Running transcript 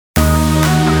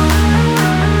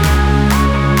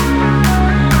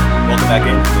back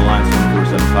into the Lions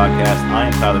 24/7 podcast. I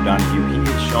am Tyler Donahue.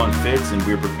 He is Sean Fitz, and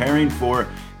we're preparing for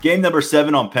game number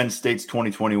 7 on Penn State's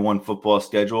 2021 football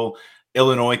schedule.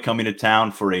 Illinois coming to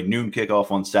town for a noon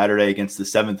kickoff on Saturday against the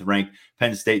 7th-ranked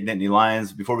Penn State Nittany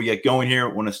Lions. Before we get going here,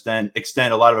 I want to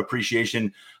extend a lot of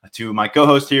appreciation to my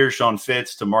co-host here, Sean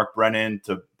Fitz, to Mark Brennan,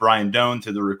 to Brian Doan,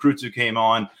 to the recruits who came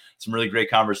on. Some really great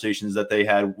conversations that they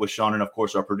had with Sean, and of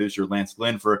course our producer Lance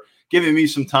Glynn for giving me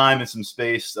some time and some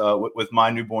space with my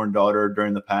newborn daughter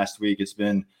during the past week. It's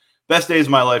been best days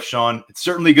of my life, Sean. It's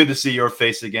certainly good to see your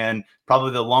face again.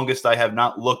 Probably the longest I have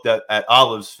not looked at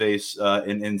Olive's face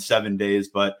in 7 days,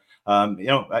 but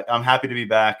I'm happy to be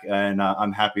back, and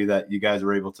I'm happy that you guys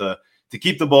were able to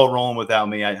keep the ball rolling without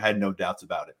me. I had no doubts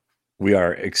about it. We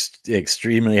are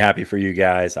extremely happy for you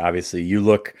guys. Obviously, you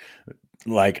look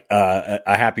like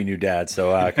a happy new dad.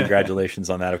 So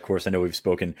congratulations on that. Of course, I know we've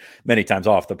spoken many times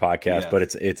off the podcast, but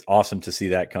it's awesome to see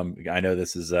that come. I know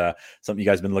this is something you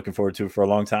guys have been looking forward to for a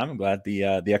long time. I'm glad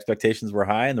the expectations were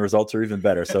high and the results are even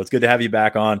better. So it's good to have you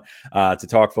back on to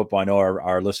talk football. I know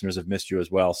our listeners have missed you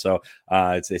as well. So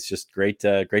it's just great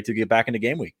to get back into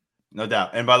game week. No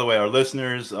doubt. And by the way, our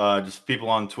listeners, just people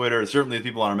on Twitter, certainly the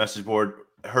people on our message board,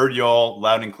 heard you all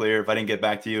loud and clear. If I didn't get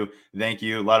back to you, thank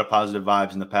you. A lot of positive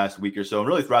vibes in the past week or so, and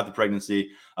really throughout the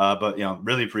pregnancy. But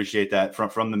really appreciate that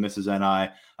from the Mrs. and I.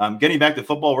 Getting back to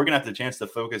football, we're gonna have the chance to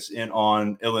focus in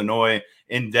on Illinois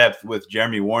in depth with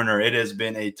Jeremy Warner. It has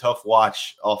been a tough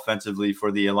watch offensively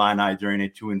for the Illini during a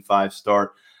 2-5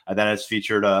 start. That has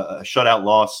featured a shutout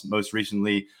loss most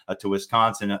recently to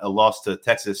Wisconsin, a loss to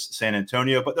Texas San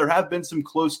Antonio. But there have been some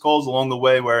close calls along the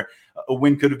way where a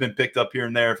win could have been picked up here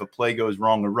and there if a play goes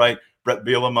wrong or right. Brett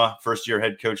Bielema, first-year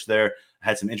head coach there,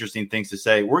 had some interesting things to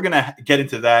say. We're going to get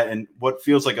into that and what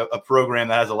feels like a program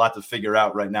that has a lot to figure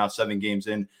out right now, 7 games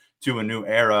in to a new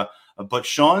era. But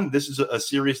Sean, this is a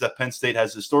series that Penn State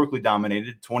has historically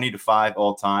dominated, 20-5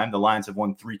 all time. The Lions have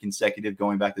won 3 consecutive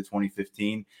going back to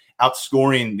 2015,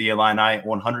 outscoring the Illini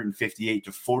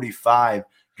 158-45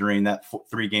 during that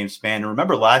 3-game span. And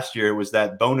remember last year it was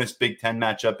that bonus Big Ten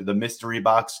matchup, the mystery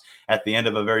box at the end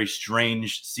of a very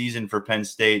strange season for Penn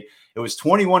State. It was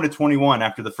 21-21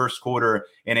 after the first quarter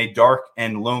in a dark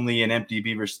and lonely and empty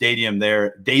Beaver Stadium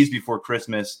there days before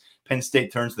Christmas. Penn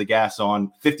State turns the gas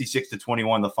on,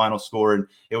 56-21, the final score. And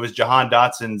it was Jahan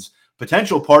Dotson's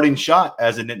potential parting shot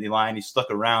as a Nittany Lion. He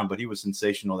stuck around, but he was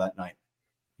sensational that night.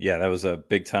 Yeah, that was a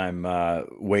big-time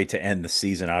way to end the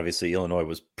season. Obviously, Illinois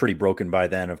was pretty broken by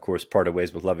then. Of course, parted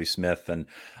ways with Lovie Smith, and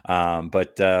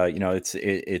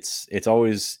it's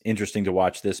always interesting to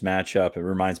watch this matchup. It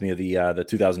reminds me of the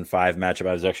 2005 matchup.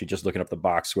 I was actually just looking up the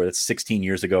box score. That's 16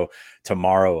 years ago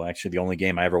tomorrow. Actually, the only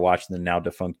game I ever watched in the now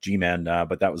defunct G-Man,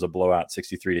 but that was a blowout,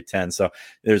 63-10. So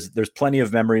there's plenty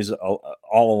of memories all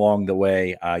along the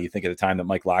way. You think at the time that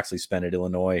Mike Loxley spent at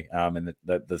Illinois, and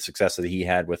the success that he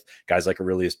had with guys like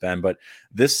Aurelius Ben, but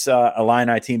this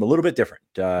Illini team a little bit different.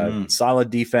 Solid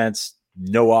defense,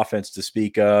 no offense to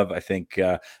speak of. I think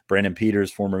Brandon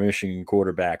Peters, former Michigan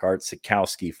quarterback, Art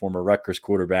Sikowski, former Rutgers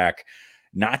quarterback,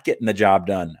 not getting the job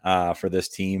done for this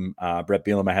team. Brett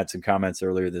Bielema had some comments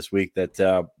earlier this week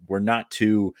that were not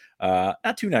too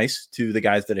nice to the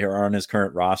guys that are on his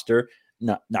current roster.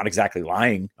 Not exactly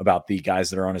lying about the guys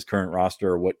that are on his current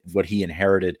roster or what he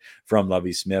inherited from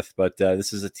Lovie Smith, but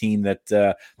this is a team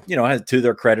that has, to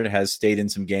their credit, has stayed in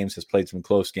some games, has played some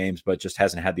close games, but just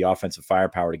hasn't had the offensive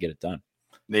firepower to get it done.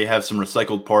 They have some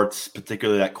recycled parts,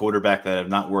 particularly at quarterback, that have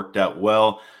not worked out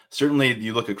well. Certainly,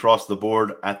 you look across the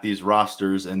board at these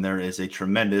rosters, and there is a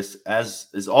tremendous, as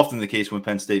is often the case when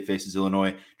Penn State faces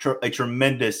Illinois, a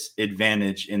tremendous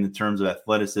advantage in the terms of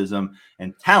athleticism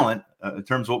and talent, in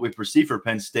terms of what we perceive for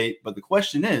Penn State. But the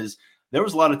question is, there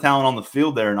was a lot of talent on the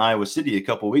field there in Iowa City a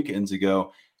couple weekends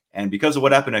ago, and because of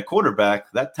what happened at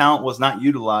quarterback, that talent was not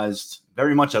utilized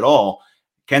very much at all.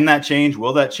 Can that change?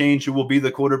 Will that change? Who will be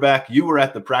the quarterback? You were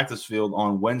at the practice field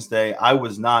on Wednesday. I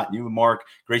was not. You, Mark,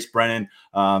 Grace Brennan,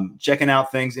 checking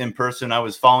out things in person. I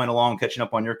was following along, catching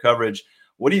up on your coverage.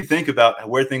 What do you think about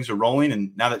where things are rolling?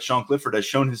 And now that Sean Clifford has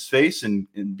shown his face and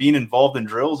being involved in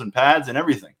drills and pads and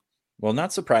everything. Well,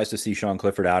 not surprised to see Sean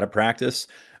Clifford out of practice.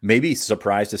 Maybe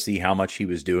surprised to see how much he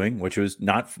was doing, which was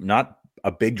not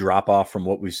a big drop off from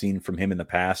what we've seen from him in the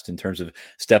past in terms of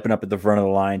stepping up at the front of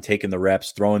the line, taking the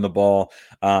reps, throwing the ball.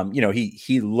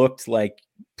 He looked like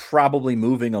probably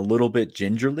moving a little bit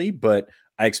gingerly, but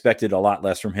I expected a lot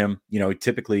less from him.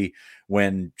 Typically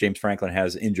when James Franklin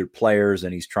has injured players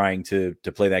and he's trying to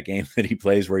play that game that he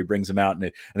plays where he brings them out, and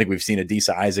I think we've seen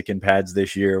Adisa Isaac in pads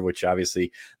this year, which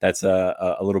obviously that's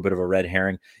a little bit of a red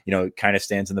herring. Kind of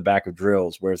stands in the back of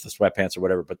drills, wears the sweatpants or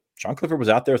whatever. But Sean Clifford was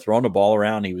out there throwing the ball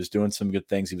around. He was doing some good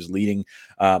things. He was leading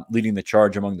the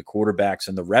charge among the quarterbacks,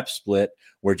 and the rep split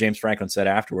where James Franklin said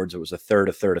afterwards it was a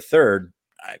third.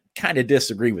 I kind of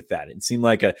disagree with that. It seemed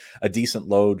like a decent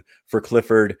load for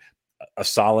Clifford, a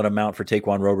solid amount for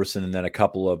Taquan Roberson, and then a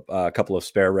couple of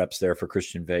spare reps there for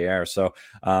Christian Veillere. So,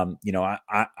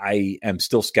 I am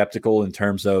still skeptical in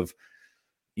terms of,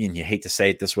 and you hate to say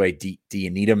it this way, do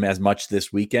you need him as much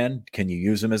this weekend? Can you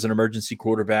use him as an emergency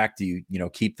quarterback? Do you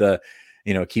keep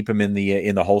him in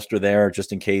the holster there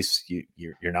just in case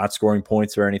you're not scoring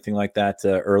points or anything like that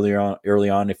early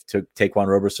on if Taquan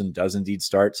Roberson does indeed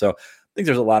start? So I think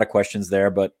there's a lot of questions there,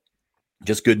 but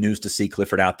just good news to see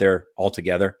Clifford out there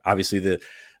altogether. Obviously,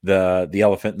 the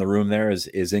elephant in the room there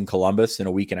is in Columbus in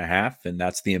a week and a half, and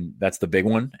that's the big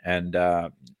one. And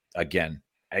again,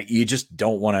 you just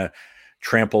don't want to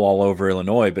trample all over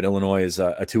Illinois, but Illinois is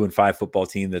a 2-5 football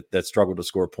team that struggled to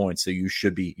score points. So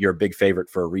you're a big favorite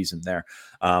for a reason there.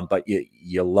 But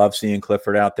you love seeing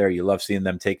Clifford out there. You love seeing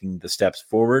them taking the steps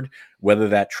forward. Whether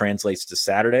that translates to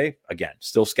Saturday, again,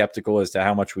 still skeptical as to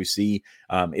how much we see,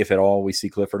 if at all we see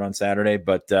Clifford on Saturday,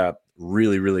 but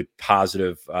really, really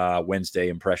positive Wednesday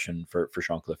impression for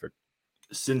Sean Clifford.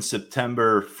 Since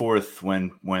September 4th,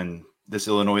 when this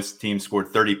Illinois team scored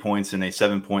 30 points in a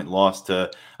 7-point loss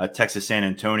to Texas San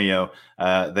Antonio,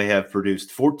 they have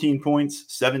produced 14 points,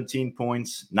 17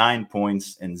 points, 9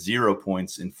 points, and 0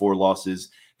 points in 4 losses.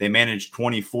 They managed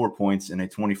 24 points in a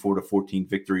 24-14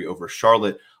 victory over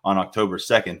Charlotte on October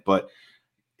 2nd. But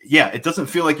yeah, it doesn't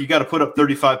feel like you got to put up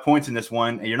 35 points in this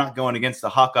one, and you're not going against the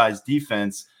Hawkeyes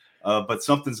defense. But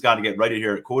something's got to get right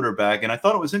here at quarterback. And I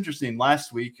thought it was interesting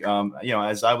last week,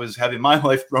 as I was having my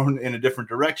life thrown in a different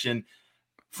direction,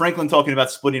 Franklin talking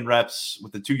about splitting reps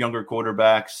with the 2 younger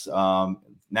quarterbacks.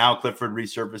 Now Clifford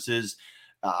resurfaces.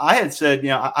 I had said,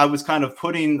 I was kind of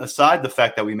putting aside the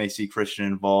fact that we may see Christian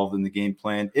involved in the game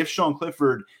plan. If Sean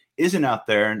Clifford isn't out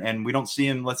there and we don't see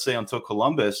him, let's say, until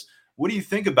Columbus, what do you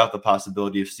think about the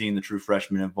possibility of seeing the true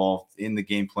freshman involved in the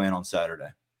game plan on Saturday?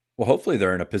 Well, hopefully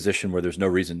they're in a position where there's no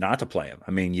reason not to play him.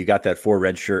 I mean, you got that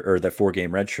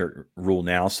 4-game redshirt rule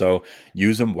now, so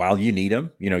use them while you need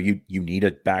them. You need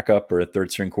a backup or a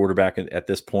third string quarterback at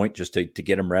this point just to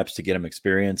get him reps, to get him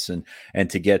experience, and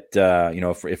to get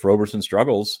if Roberson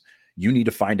struggles, you need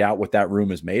to find out what that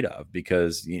room is made of,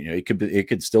 because it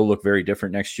could still look very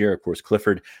different next year. Of course,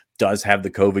 Clifford does have the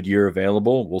COVID year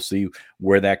available. We'll see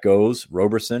where that goes.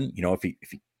 Roberson, if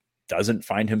he doesn't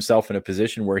find himself in a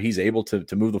position where he's able to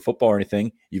move the football or anything,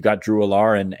 you've got Drew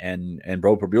Allar and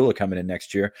Beau Pribula coming in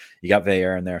next year. You got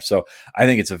Veillere in there. So I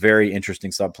think it's a very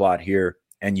interesting subplot here,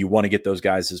 and you want to get those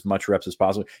guys as much reps as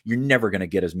possible. You're never going to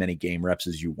get as many game reps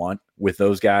as you want with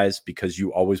those guys because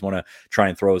you always want to try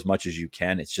and throw as much as you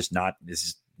can. This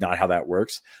is not how that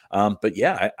works. But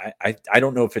yeah, I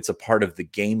don't know if it's a part of the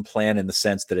game plan in the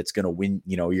sense that it's going to win.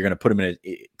 You're going to put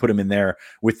him in there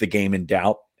with the game in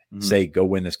doubt. Say, go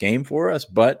win this game for us.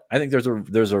 But I think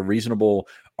there's a reasonable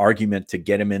argument to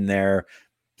get him in there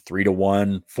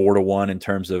 3-1, 4-1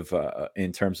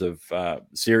 in terms of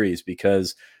series,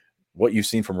 because what you've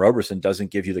seen from Roberson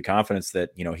doesn't give you the confidence that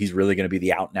he's really going to be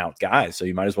the out and out guy. So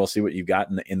you might as well see what you've got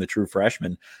in the true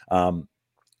freshman.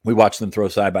 We watched them throw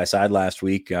side by side last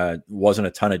week. Wasn't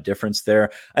a ton of difference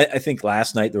there. I think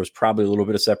last night there was probably a little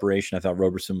bit of separation. I thought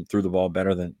Roberson threw the ball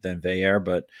better than Veillere,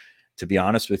 but to be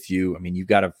honest with you, I mean, you've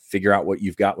got to figure out what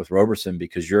you've got with Roberson,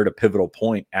 because you're at a pivotal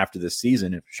point after this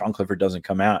season. If Sean Clifford doesn't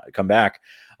come back,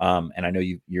 and I know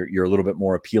you're a little bit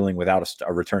more appealing without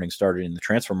a returning starter in the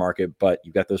transfer market, but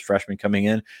you've got those freshmen coming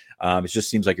in. It just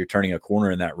seems like you're turning a corner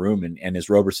in that room. And is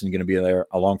Roberson going to be there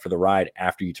along for the ride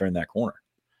after you turn that corner?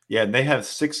 Yeah, they have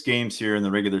 6 games here in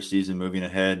the regular season moving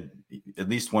ahead, at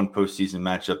least one postseason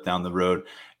matchup down the road.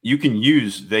 You can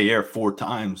use Veillere 4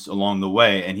 times along the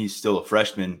way, and he's still a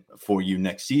freshman for you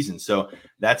next season. So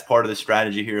that's part of the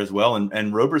strategy here as well.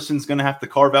 And Roberson's going to have to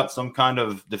carve out some kind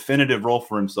of definitive role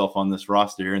for himself on this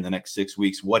roster here in the next 6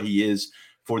 weeks, what he is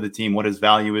for the team, what his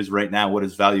value is right now, what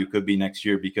his value could be next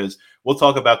year, because we'll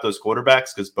talk about those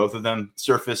quarterbacks because both of them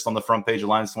surfaced on the front page of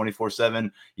Lions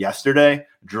 24/7 yesterday,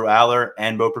 Drew Allar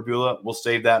and Beau Pribula. We'll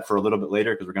save that for a little bit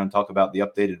later because we're going to talk about the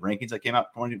updated rankings that came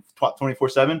out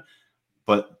 24/7.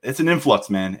 But it's an influx,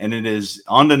 man, and it is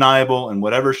undeniable. And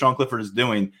whatever Sean Clifford is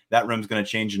doing, that room's going to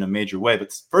change in a major way.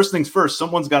 But first things first,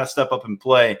 someone's got to step up and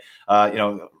play,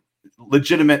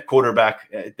 legitimate quarterback.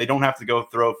 They don't have to go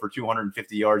throw for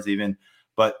 250 yards even.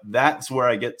 But that's where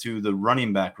I get to the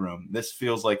running back room. This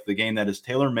feels like the game that is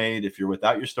tailor-made if you're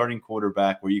without your starting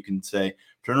quarterback, where you can say,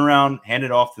 turn around, hand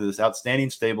it off to this outstanding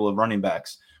stable of running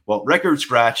backs. Well, record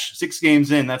scratch, 6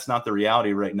 games in, that's not the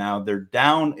reality right now. They're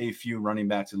down a few running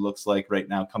backs, it looks like right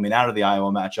now, coming out of the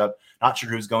Iowa matchup. Not sure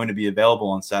who's going to be available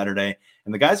on Saturday.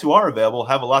 And the guys who are available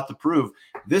have a lot to prove.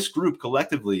 This group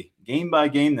collectively, game by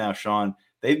game now, Sean,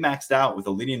 they've maxed out with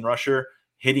a leading rusher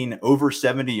hitting over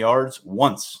 70 yards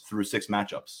once through 6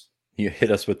 matchups. You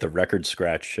hit us with the record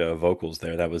scratch vocals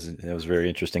there. That was very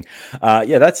interesting.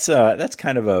 Yeah, that's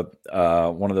kind of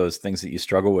a one of those things that you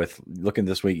struggle with. Looking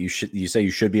this week, you say you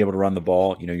should be able to run the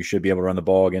ball. You know, you should be able to run the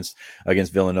ball against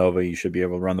Villanova. You should be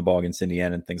able to run the ball against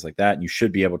Indiana and things like that. And you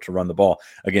should be able to run the ball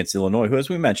against Illinois, who, as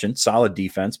we mentioned, solid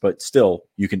defense, but still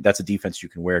that's a defense you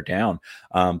can wear down.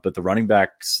 But the running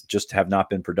backs just have not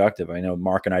been productive. I know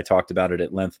Mark and I talked about it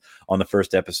at length on the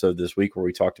first episode this week, where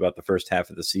we talked about the first half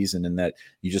of the season and that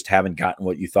you just haven't gotten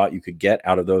what you thought you could get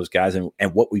out of those guys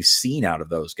and what we've seen out of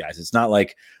those guys. It's not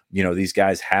like, you know, these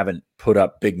guys haven't put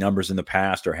up big numbers in the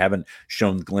past or haven't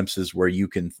shown glimpses where you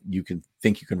can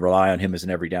think you can rely on him as an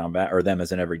every down back or them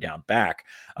as an every down back.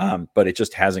 But it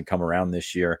just hasn't come around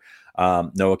this year.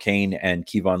 Noah Cain and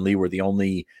Kevon Lee were the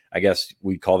only, I guess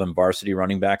we'd call them varsity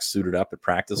running backs suited up at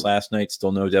practice last night.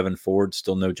 Still no Devin Ford,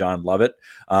 still no John Lovett.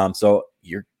 So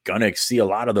you're going to see a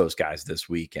lot of those guys this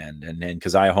weekend. And then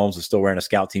Keziah Holmes is still wearing a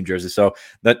scout team jersey. So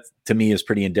that to me is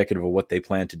pretty indicative of what they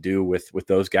plan to do with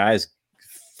those guys.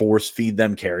 Force feed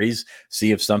them carries,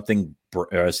 see if something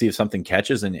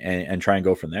catches and try and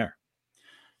go from there.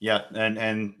 Yeah,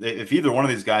 and if either one of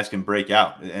these guys can break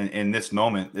out in this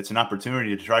moment, it's an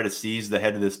opportunity to try to seize the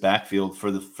head of this backfield for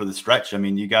the stretch. I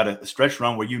mean, you got a stretch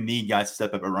run where you need guys to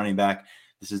step up at running back.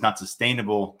 This is not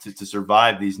sustainable to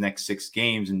survive these next 6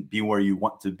 games and be where you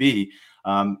want to be.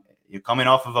 You're coming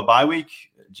off of a bye week.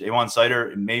 Ja'Juan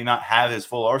Seider may not have his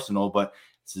full arsenal, but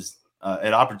this is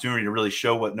an opportunity to really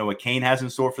show what Noah Cain has in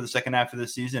store for the second half of the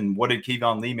season. What did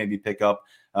Kevon Lee maybe pick up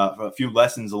a few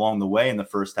lessons along the way in the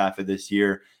first half of this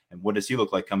year? And what does he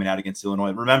look like coming out against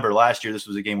Illinois? Remember, last year, this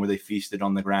was a game where they feasted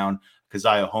on the ground.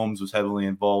 Keziah Holmes was heavily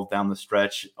involved down the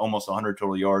stretch, almost 100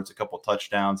 total yards, a couple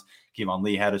touchdowns. Kevon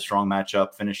Lee had a strong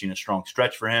matchup, finishing a strong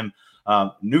stretch for him.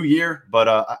 New year, but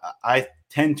I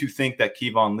tend to think that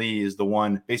Kevon Lee is the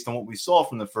one, based on what we saw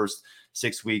from the first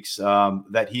 6 weeks,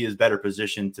 that he is better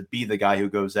positioned to be the guy who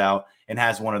goes out and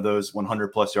has one of those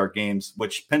 100-plus yard games,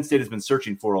 which Penn State has been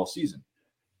searching for all season.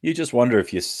 You just wonder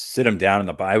if you sit him down in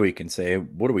the bye week and say,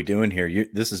 what are we doing here?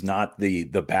 This is not the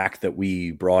back that we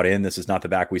brought in. This is not the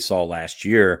back we saw last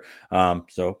year.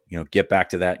 So, get back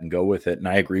to that and go with it. And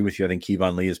I agree with you. I think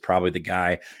Kevon Lee is probably the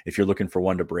guy if you're looking for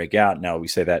one to break out. Now, we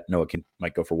say that Noah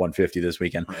might go for 150 this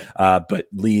weekend. But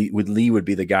Lee would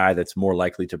be the guy that's more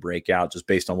likely to break out just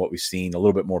based on what we've seen, a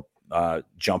little bit more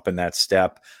jump in that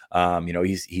step.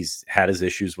 He's had his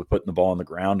issues with putting the ball on the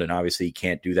ground, and obviously he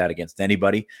can't do that against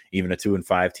anybody, even a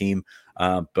 2-5 team.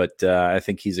 But I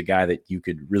think he's a guy that you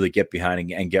could really get behind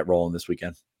and get rolling this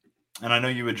weekend. And I know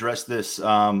you addressed this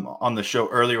on the show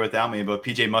earlier without me, but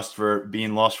PJ Mustipher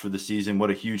being lost for the season,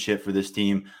 what a huge hit for this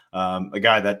team. A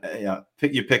guy that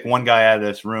you pick one guy out of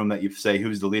this room that you say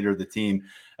who's the leader of the team.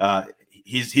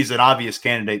 He's an obvious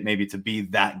candidate maybe to be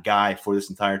that guy for this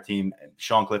entire team.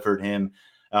 Sean Clifford, him.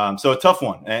 So a tough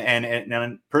one. And on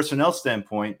a personnel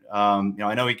standpoint,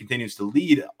 I know he continues to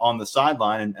lead on the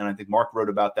sideline, and I think Mark wrote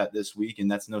about that this week, and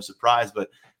that's no surprise, but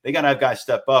they got to have guys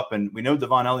step up. And we know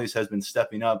Devon Ellies has been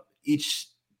stepping up each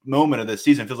moment of this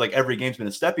season. It feels like every game's been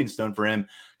a stepping stone for him.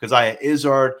 Keziah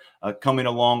Izzard coming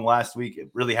along last week, it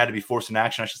really had to be forced in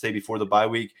action, I should say, before the bye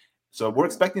week. So we're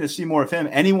expecting to see more of him.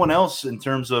 Anyone else in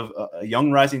terms of a young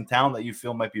rising talent that you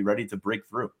feel might be ready to break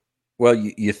through? Well,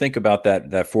 you think about that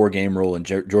 4-game rule, and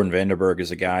Jordan Vanderberg is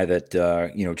a guy that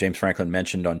James Franklin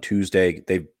mentioned on Tuesday.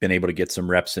 They've been able to get some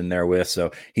reps in there with,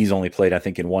 so he's only played, I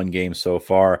think, in 1 game so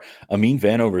far. Amin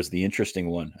Vanover is the interesting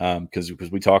one because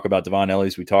we talk about Devon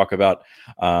Ellies, we talk about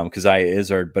Keziah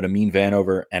Izzard, but Amin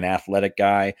Vanover, an athletic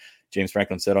guy. James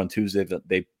Franklin said on Tuesday that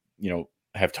they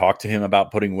have talked to him about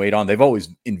putting weight on. They've always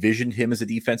envisioned him as a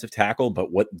defensive tackle, but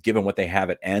given what they have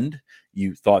at end,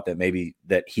 you thought that maybe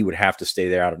that he would have to stay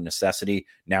there out of necessity.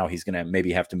 Now he's going to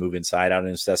maybe have to move inside out of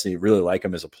necessity. Really like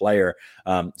him as a player.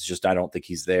 It's just I don't think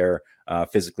he's there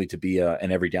physically to be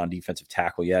an every down defensive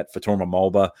tackle yet. Fatorma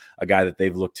Mulba, a guy that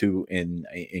they've looked to in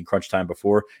crunch time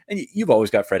before. And you've always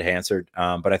got Fred Hansard,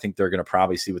 but I think they're going to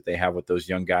probably see what they have with those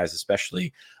young guys,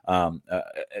 especially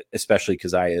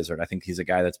Keziah Izzard. I think he's a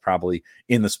guy that's probably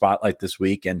in the spotlight this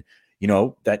week. And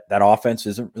that offense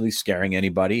isn't really scaring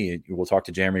anybody. We'll talk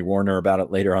to Jeremy Warner about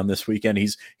it later on this weekend.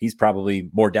 He's probably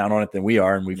more down on it than we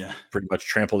are, and we've pretty much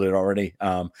trampled it already.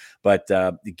 But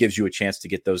it gives you a chance to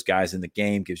get those guys in the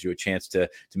game, gives you a chance to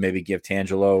maybe give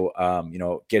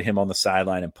Tangelo, get him on the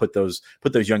sideline and put those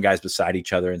young guys beside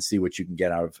each other and see what you can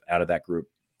get out of that group.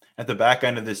 At the back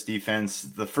end of this defense,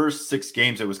 the first 6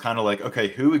 games, it was kind of like, okay,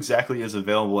 who exactly is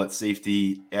available at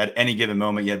safety at any given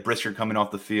moment? You had Brisker coming on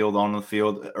the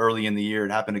field early in the year.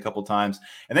 It happened a couple times.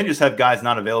 And then you just have guys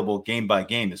not available game by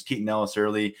game. There's Keaton Ellis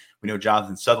early. We know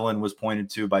Jonathan Sutherland was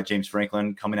pointed to by James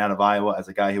Franklin coming out of Iowa as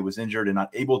a guy who was injured and not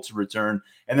able to return.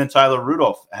 And then Tyler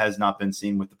Rudolph has not been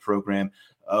seen with the program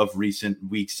of recent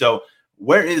weeks. So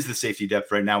where is the safety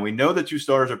depth right now? We know the 2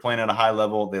 starters are playing at a high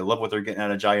level. They love what they're getting out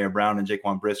of Jair Brown and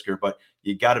Jaquan Brisker, but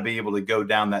you got to be able to go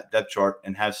down that depth chart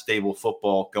and have stable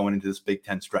football going into this Big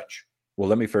Ten stretch. Well,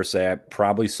 let me first say I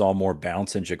probably saw more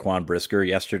bounce in Jaquan Brisker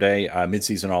yesterday,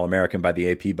 midseason All-American by the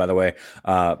AP, by the way.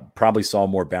 Probably saw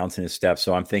more bounce in his steps.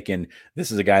 So I'm thinking this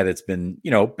is a guy that's been,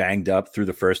 banged up through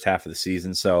the first half of the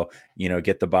season. So,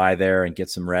 get the bye there and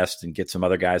get some rest and get some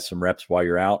other guys some reps while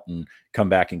you're out and come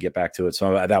back and get back to it.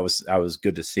 So that was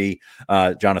good to see.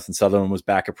 Jonathan Sutherland was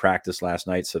back at practice last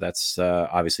night. So that's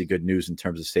obviously good news in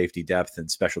terms of safety depth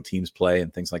and special teams play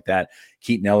and things like that.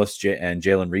 Keaton Ellis and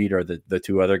Jalen Reed are the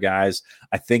 2 other guys.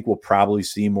 I think we'll probably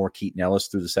see more Keaton Ellis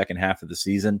through the second half of the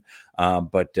season.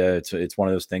 But it's one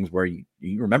of those things where you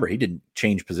remember he didn't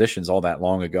change positions all that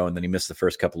long ago, and then he missed the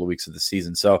first couple of weeks of the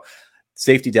season. So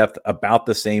safety depth about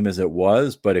the same as it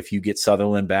was, but if you get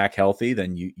Sutherland back healthy,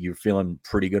 then you're feeling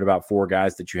pretty good about 4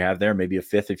 guys that you have there, maybe a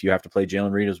 5th if you have to play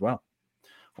Jalen Reed as well.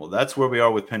 Well, that's where we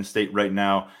are with Penn State right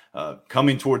now,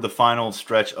 coming toward the final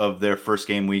stretch of their first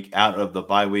game week out of the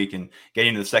bye week and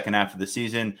getting to the second half of the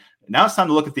season. Now it's time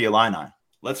to look at the Illini.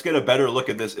 Let's get a better look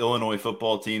at this Illinois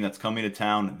football team that's coming to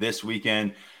town this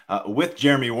weekend. With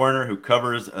Jeremy Warner, who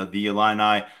covers the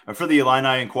Illini for the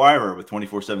Illini Inquirer with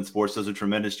 24/7 Sports, does a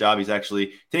tremendous job. He's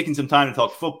actually taking some time to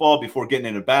talk football before getting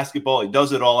into basketball. He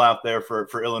does it all out there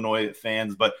for Illinois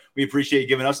fans, but we appreciate you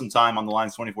giving us some time on the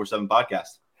Lions 24/7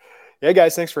 podcast. Yeah,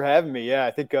 guys, thanks for having me. Yeah,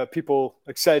 I think people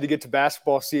excited to get to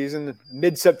basketball season.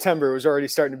 Mid-September was already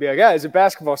starting to be like, is it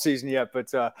basketball season yet?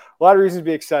 But a lot of reasons to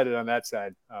be excited on that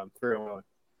side for Illinois.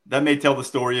 That may tell the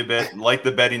story a bit, like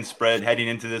the betting spread heading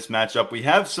into this matchup. We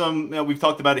have some, we've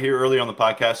talked about it here earlier on the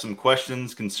podcast, some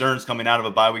questions, concerns coming out of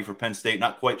a bye week for Penn State.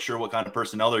 Not quite sure what kind of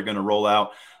personnel they're going to roll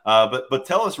out. But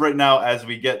tell us right now, as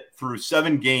we get through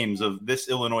 7 games of this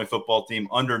Illinois football team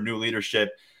under new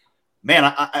leadership, man,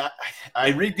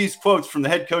 I read these quotes from the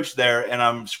head coach there, and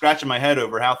I'm scratching my head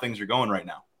over how things are going right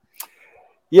now.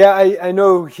 Yeah, I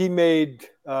know he went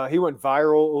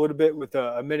viral a little bit with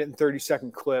a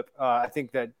 1:30 clip. I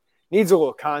think that needs a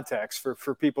little context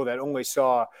for people that only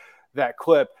saw that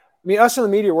clip. I mean, us in the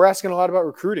media, we're asking a lot about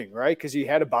recruiting, right? Because he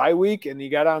had a bye week and he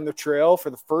got on the trail for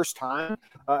the first time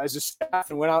as a staff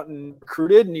and went out and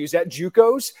recruited. And he was at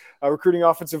JUCOs recruiting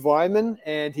offensive linemen,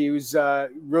 and he was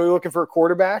really looking for a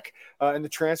quarterback in the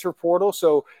transfer portal.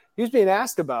 So he was being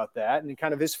asked about that and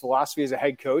kind of his philosophy as a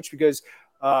head coach, because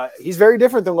he's very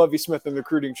different than Lovie Smith in the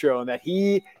recruiting trail in that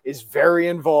he is very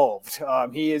involved.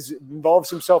 He involves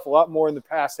himself a lot more in the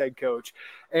past head coach.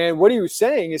 And what he was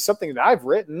saying is something that I've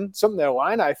written, something that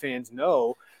Illini fans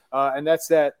know, and that's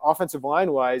that offensive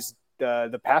line-wise,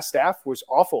 the past staff was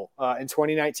awful in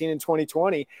 2019 and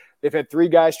 2020. They've had 3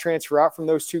 guys transfer out from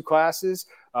those 2 classes,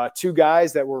 2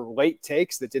 guys that were late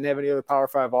takes that didn't have any other Power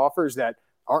 5 offers that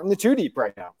aren't in the 2 deep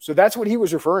right now. So that's what he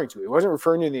was referring to. He wasn't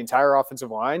referring to the entire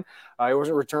offensive line. He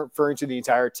wasn't referring to the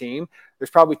entire team. There's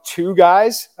probably 2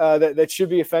 guys that should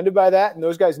be offended by that, and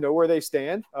those guys know where they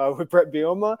stand with Brett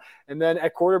Bielema. And then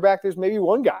at quarterback, there's maybe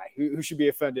 1 guy who should be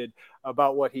offended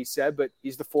about what he said, but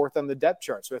he's the 4th on the depth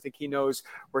chart. So I think he knows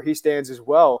where he stands as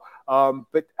well.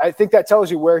 But I think that tells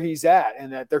you where he's at,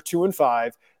 and that they're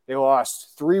 2-5. They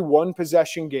lost 3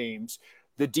 one-possession games.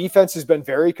 The defense has been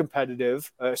very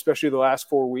competitive, especially the last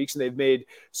 4 weeks, and they've made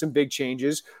some big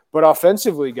changes. But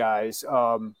offensively, guys,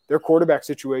 their quarterback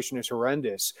situation is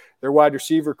horrendous. Their wide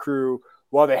receiver crew,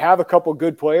 while they have a couple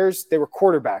good players, they were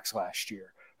quarterbacks last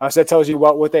year. So that tells you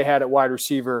about what they had at wide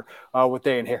receiver, what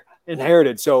they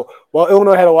inherited. So while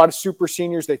Illinois had a lot of super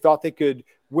seniors, they thought they could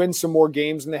win some more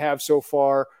games than they have so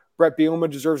far. Brett Bielema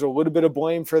deserves a little bit of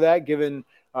blame for that, given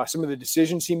some of the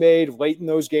decisions he made late in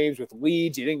those games with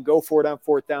leads. He didn't go for it on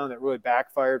 4th down. That really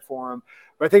backfired for him.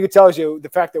 But I think it tells you the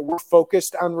fact that we're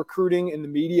focused on recruiting in the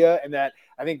media, and that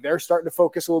I think they're starting to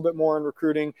focus a little bit more on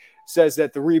recruiting, says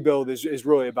that the rebuild is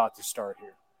really about to start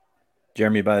here.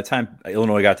 Jeremy, by the time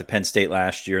Illinois got to Penn State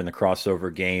last year in the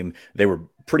crossover game, they were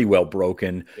pretty well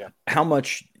broken. Yeah. How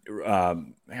much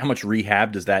how much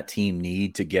rehab does that team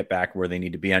need to get back where they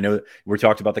need to be? I know we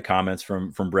talked about the comments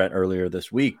from Brett earlier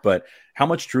this week, but how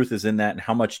much truth is in that, and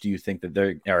how much do you think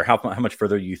that how much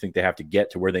further do you think they have to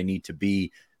get to where they need to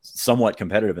be somewhat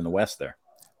competitive in the West there?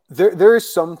 There is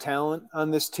some talent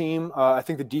on this team. I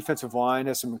think the defensive line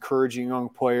has some encouraging young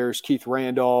players. Keith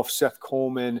Randolph, Seth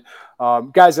Coleman,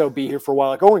 guys that will be here for a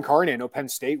while. Like Owen Carney, I know Penn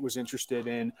State was interested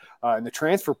in the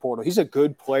transfer portal. He's a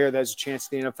good player that has a chance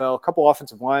at the NFL. A couple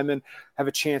offensive linemen have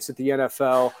a chance at the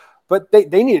NFL. But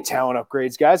they need talent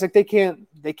upgrades, guys. Like they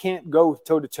can't go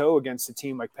toe-to-toe against a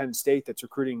team like Penn State that's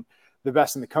recruiting the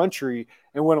best in the country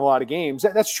and win a lot of games.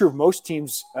 That's true of most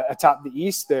teams atop the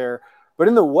East there. But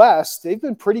in the West, they've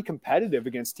been pretty competitive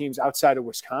against teams outside of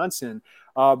Wisconsin,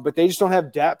 but they just don't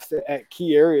have depth at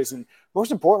key areas. And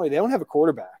most importantly, they don't have a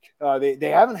quarterback.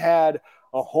 They haven't had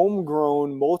a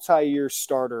homegrown multi-year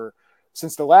starter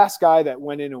since the last guy that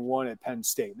went in and won at Penn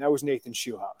State. And that was Nathan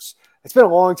Schulhaus. It's been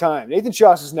a long time. Nathan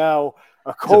Schulhaus is now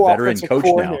a co-offensive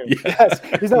coordinator. Yeah. Yes,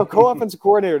 he's now a co-offensive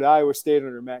coordinator at Iowa State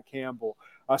under Matt Campbell.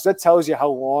 So that tells you how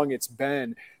long it's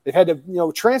been. They've had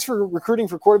to, transfer recruiting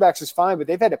for quarterbacks is fine, but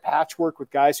they've had to patchwork with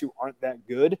guys who aren't that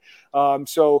good.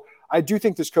 So I do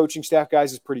think this coaching staff,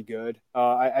 guys, is pretty good.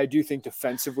 I do think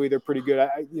defensively they're pretty good.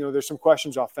 There's some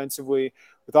questions offensively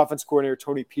with offensive coordinator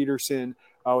Tony Peterson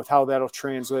with how that'll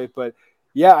translate. But,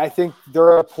 yeah, I think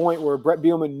they're at a point where Brett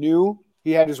Bielema knew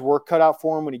he had his work cut out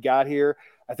for him when he got here.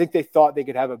 I think they thought they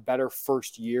could have a better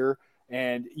first year.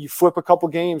 And you flip a couple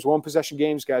games, one-possession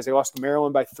games, guys. They lost to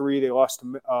Maryland by 3. They lost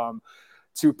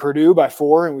to Purdue by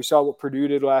 4, and we saw what Purdue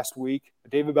did last week.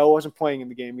 David Bell wasn't playing in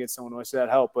the game against Illinois, so that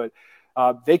helped. But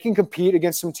they can compete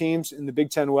against some teams in the Big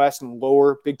Ten West and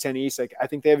lower Big Ten East. I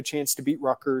think they have a chance to beat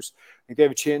Rutgers. I think they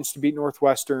have a chance to beat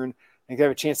Northwestern. I think they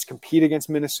have a chance to compete against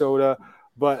Minnesota.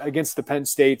 But against the Penn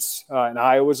States and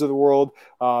Iowas of the world,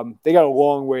 they got a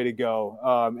long way to go.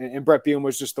 And Brett Bielema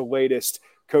was just the latest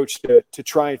coach to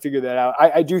try and figure that out.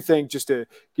 I do think, just to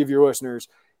give your listeners,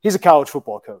 he's a college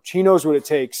football coach. He knows what it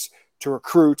takes to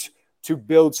recruit, to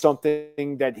build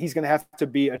something that he's going to have to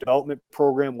be a development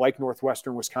program like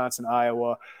Northwestern, Wisconsin,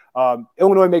 Iowa.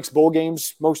 Illinois makes bowl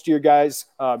games, most of your guys.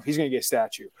 He's going to get a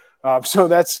statue. So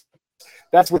that's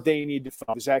what they need to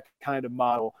find, is that kind of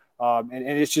model. And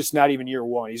it's just not even year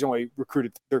one. He's only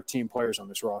recruited 13 players on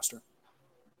this roster.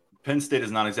 Penn State has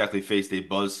not exactly faced a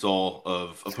buzzsaw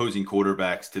of opposing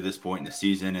quarterbacks to this point in the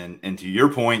season. And to your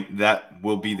point, that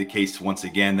will be the case once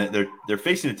again. That they're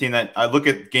facing a team that I look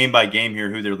at game by game here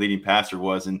who their leading passer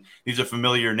was. And these are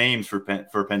familiar names for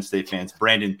Penn State fans.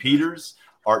 Brandon Peters,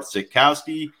 Art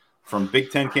Sitkowski, from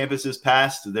Big Ten campuses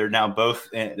past. They're now both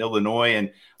in Illinois.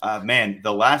 And,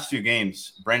 the last 2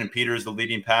 games, Brandon Peters, the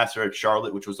leading passer at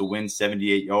Charlotte, which was a win,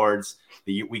 78 yards.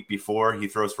 The week before, he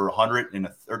throws for 100 in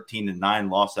a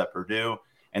 13-9 loss at Purdue.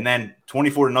 And then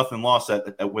 24-0 loss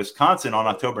at Wisconsin on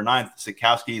October 9th.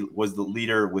 Sitkowski was the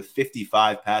leader with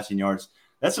 55 passing yards.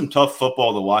 That's some tough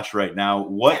football to watch right now.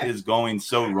 What is going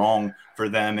so wrong for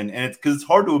them? And it's because it's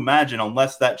hard to imagine,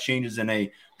 unless that changes in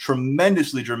a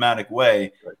tremendously dramatic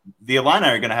way, the Illini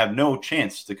are going to have no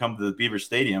chance to come to the Beaver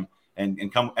Stadium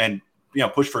and come and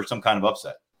push for some kind of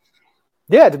upset.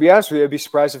 Yeah, to be honest with you, I'd be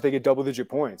surprised if they get double-digit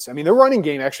points. I mean, their running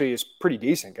game actually is pretty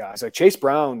decent, guys. Like Chase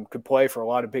Brown could play for a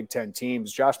lot of Big Ten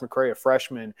teams. Josh McCray, a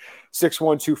freshman, 6'1",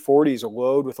 240 is a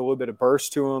load with a little bit of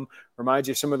burst to him. Reminds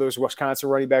you of some of those Wisconsin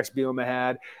running backs Bielema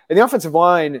had. And the offensive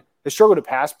line, they struggle to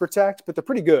pass protect, but they're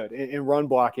pretty good in run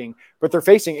blocking. But they're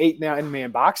facing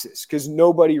 8-9-man boxes because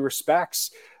nobody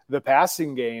respects the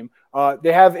passing game.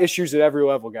 They have issues at every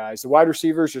level, guys. The wide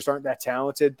receivers just aren't that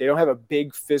talented. They don't have a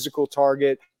big physical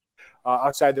target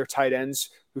outside their tight ends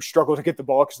who struggle to get the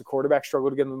ball because the quarterback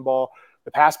struggled to get them the ball.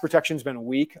 The pass protection's been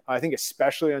weak, I think,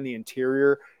 especially on the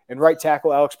interior. And right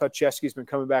tackle Alex Paczewski has been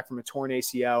coming back from a torn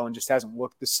ACL and just hasn't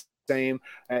looked the same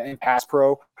in pass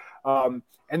pro. And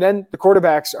then the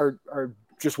quarterbacks are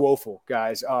just woeful,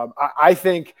 guys. I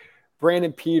think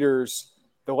Brandon Peters,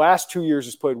 the last 2 years,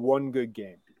 has played one good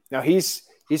game. Now, he's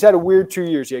had a weird 2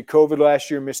 years. He had COVID last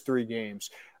year, missed 3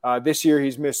 games. This year,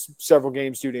 he's missed several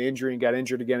games due to injury and got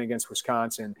injured again against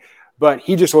Wisconsin. But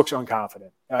he just looks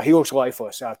unconfident. He looks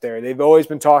lifeless out there. They've always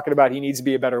been talking about he needs to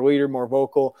be a better leader, more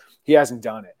vocal. He hasn't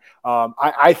done it.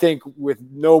 I think with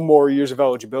no more years of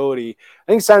eligibility,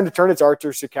 I think it's time to turn it to Artur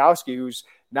Sitkowski, who's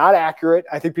not accurate.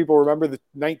 I think people remember the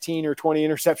 19 or 20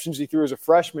 interceptions he threw as a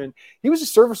freshman. He was a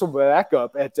serviceable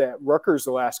backup at Rutgers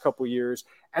the last couple of years,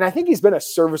 and I think he's been a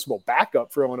serviceable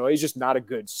backup for Illinois. He's just not a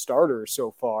good starter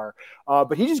so far,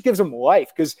 but he just gives them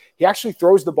life because he actually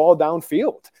throws the ball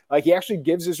downfield. Like, he actually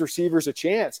gives his receivers a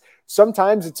chance.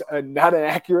 Sometimes it's not an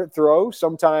accurate throw.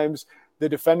 Sometimes the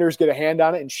defenders get a hand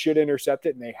on it and should intercept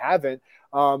it, and they haven't.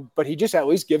 But he just at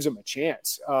least gives them a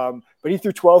chance. But he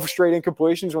threw 12 straight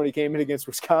incompletions when he came in against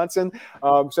Wisconsin.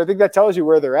 So I think that tells you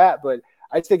where they're at. But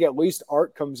I think at least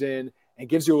Art comes in and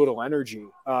gives you a little energy.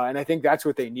 And I think that's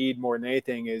what they need more than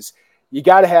anything is you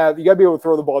got to be able to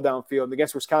throw the ball downfield. And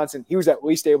against Wisconsin, he was at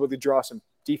least able to draw some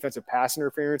defensive pass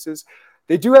interferences.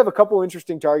 They do have a couple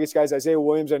interesting targets, guys. Isaiah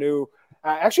Williams, I knew,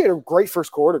 actually had a great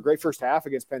first quarter, great first half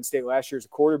against Penn State last year as a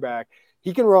quarterback.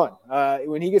 He can run.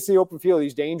 When he gets to the open field,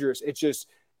 he's dangerous. It's just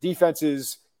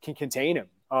defenses can contain him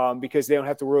because they don't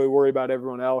have to really worry about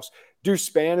everyone else. Deuce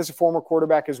Spann is a former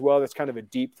quarterback as well. That's kind of a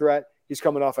deep threat. He's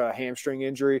coming off a hamstring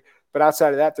injury. But outside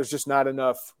of that, there's just not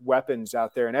enough weapons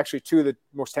out there. And actually, two of the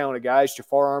most talented guys,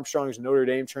 Jafar Armstrong, who's a Notre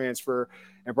Dame transfer,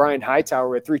 and Brian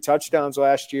Hightower had 3 touchdowns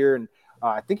last year. And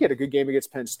I think he had a good game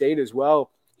against Penn State as well.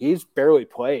 He's barely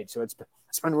played. So it's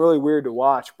been really weird to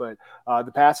watch. But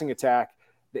the passing attack,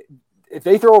 if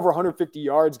they throw over 150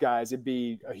 yards, guys, it'd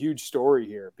be a huge story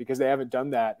here because they haven't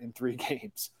done that in 3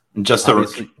 games. Just to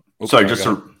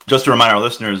remind our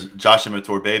listeners, Josh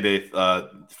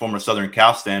Imatorbhebhe, former Southern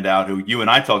Cal standout, who you and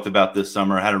I talked about this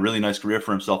summer, had a really nice career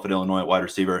for himself at Illinois at wide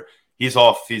receiver. He's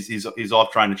off. He's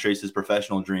off trying to chase his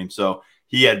professional dream. So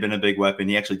he had been a big weapon.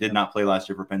 He actually did not play last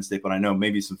year for Penn State, but I know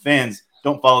maybe some fans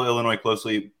don't follow Illinois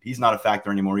closely. He's not a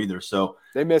factor anymore either. So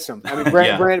they miss him. I mean,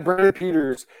 Brandon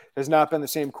Peters has not been the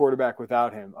same quarterback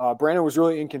without him. Brandon was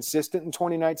really inconsistent in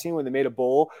 2019 when they made a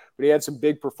bowl, but he had some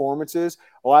big performances.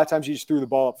 A lot of times he just threw the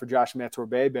ball up for Josh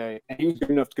Imatorbhebhe, and he was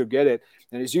good enough to go get it.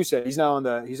 And as you said, he's not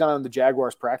on the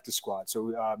Jaguars practice squad,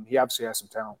 so he obviously has some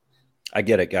talent. I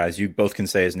get it, guys. You both can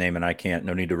say his name, and I can't.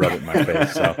 No need to rub it in my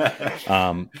face.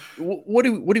 So, what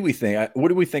do we think? What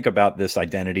do we think about this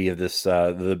identity of this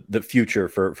the future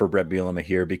for Bret Bielema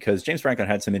here? Because James Franklin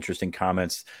had some interesting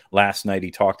comments last night.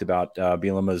 He talked about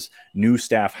Bielema's new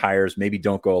staff hires maybe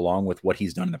don't go along with what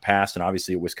he's done in the past, and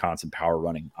obviously at Wisconsin power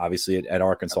running. Obviously at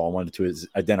Arkansas, wanted to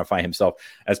identify himself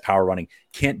as power running.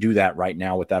 Can't do that right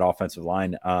now with that offensive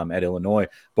line at Illinois.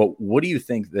 But what do you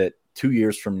think that 2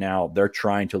 years from now they're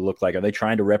trying to look like? Are they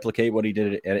trying to replicate what he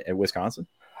did at Wisconsin?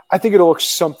 I think it'll look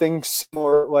something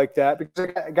similar like that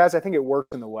because, guys, I think it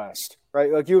worked in the West, right?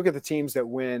 Like you look at the teams that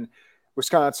win,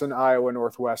 Wisconsin, Iowa,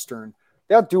 Northwestern,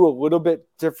 they'll do a little bit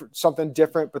different, something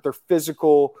different, but they're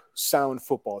physical, sound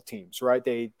football teams, right?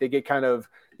 They get kind of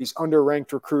these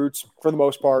underranked recruits for the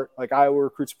most part. Like Iowa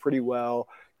recruits pretty well.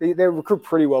 They recruit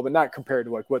pretty well, but not compared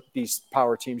to like what these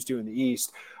power teams do in the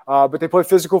East. But they play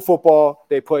physical football.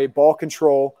 They play ball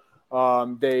control.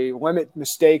 They limit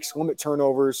mistakes, limit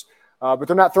turnovers, but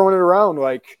they're not throwing it around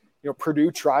like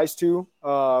Purdue tries to,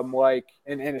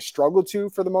 and has struggled to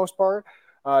for the most part.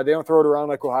 They don't throw it around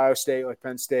like Ohio State, like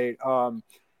Penn State.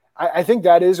 I think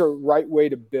that is a right way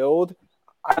to build.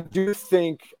 I do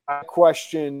think I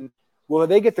question, will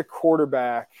they get the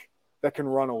quarterback that can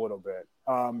run a little bit?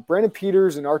 Brandon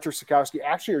Peters and Artur Sikowski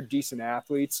actually are decent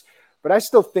athletes, but I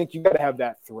still think you got to have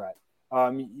that threat.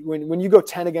 When you go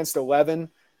 10 against 11,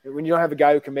 when you don't have a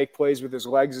guy who can make plays with his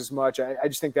legs as much, I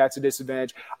just think that's a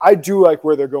disadvantage. I do like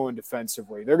where they're going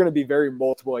defensively. They're going to be very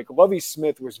multiple. Like Lovie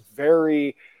Smith was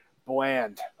very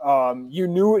bland. You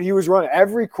knew what he was running.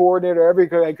 Every coordinator, every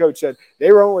head coach said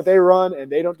they run what they run and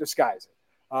they don't disguise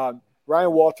it.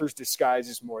 Ryan Walters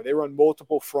disguises more. They run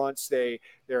multiple fronts.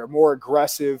 They're more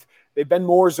aggressive. They've been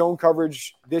more zone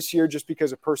coverage this year just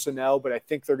because of personnel, but I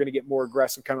think they're going to get more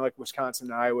aggressive, kind of like Wisconsin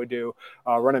and Iowa do,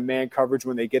 running man coverage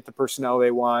when they get the personnel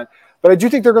they want. But I do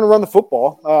think they're going to run the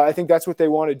football. I think that's what they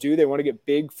want to do. They want to get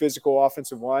big physical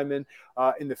offensive linemen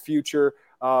in the future.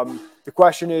 The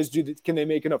question is, can they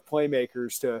make enough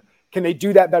playmakers can they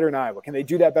do that better in Iowa? Can they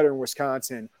do that better in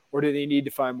Wisconsin? Or do they need to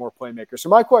find more playmakers? So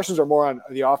my questions are more on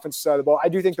the offensive side of the ball. I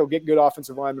do think they'll get good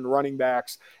offensive linemen, running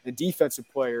backs, and defensive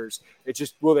players. It's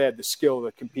just, will they have the skill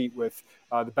to compete with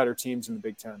the better teams in the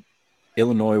Big Ten?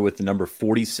 Illinois with the number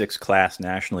 46 class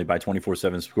nationally by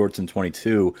 24/7 Sports in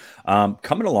 22.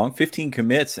 Coming along, 15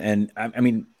 commits. And I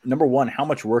mean, number one, how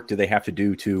much work do they have to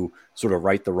do to sort of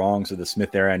right the wrongs of the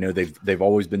Smith area? I know they've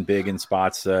always been big in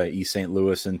spots, East St.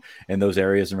 Louis and those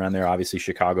areas around there. Obviously,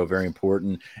 Chicago, very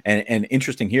important. And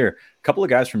interesting here, a couple of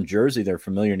guys from Jersey, they're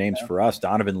familiar names for us.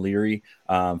 Donovan Leary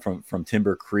from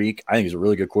Timber Creek. I think he's a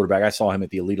really good quarterback. I saw him at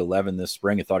the Elite 11 this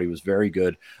spring. I thought he was very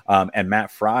good. And Matt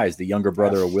Fries, the younger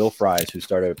brother of Will Fries, who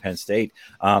started at Penn State.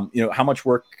 How much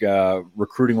work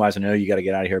recruiting-wise, I know you got to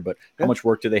get out of here, but how much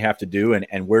work do they have to do,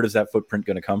 and where does that footprint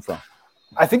going to come from?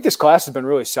 I think this class has been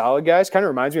really solid, guys. Kind of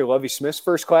reminds me of Lovie Smith's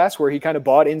first class where he kind of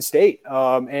bought in-state,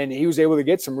 and he was able to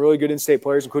get some really good in-state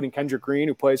players, including Kendrick Green,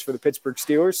 who plays for the Pittsburgh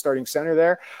Steelers, starting center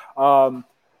there.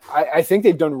 I think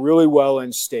they've done really well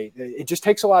in-state. It just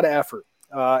takes a lot of effort.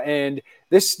 And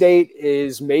this state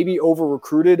is maybe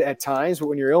over-recruited at times, but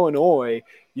when you're Illinois,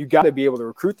 you got to be able to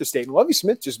recruit the state. And Lovie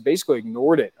Smith just basically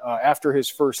ignored it after his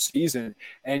first season.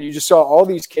 And you just saw all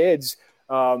these kids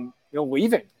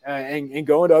leaving and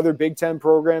going to other Big Ten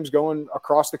programs, going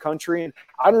across the country. And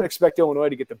I don't expect Illinois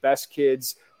to get the best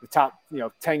kids, the top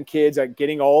 10 kids, at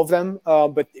getting all of them.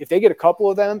 But if they get a couple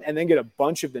of them and then get a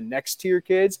bunch of the next tier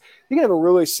kids, you can have a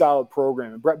really solid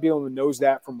program. And Brett Bielema knows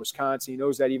that from Wisconsin. He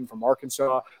knows that even from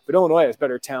Arkansas. But Illinois has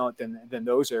better talent than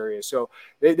those areas. So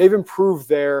they've improved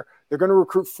there. They're going to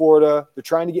recruit Florida. They're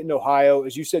trying to get in Ohio.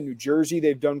 As you said, New Jersey,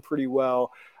 they've done pretty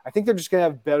well. I think they're just going to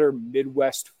have better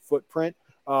Midwest footprint.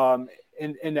 And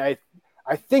I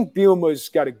think Bielema's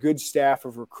got a good staff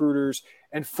of recruiters,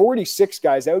 and 46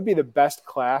 guys, that would be the best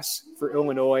class for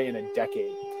Illinois in a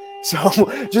decade.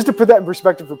 So just to put that in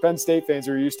perspective for Penn State fans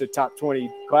who are used to top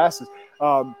 20 classes,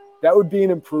 that would be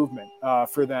an improvement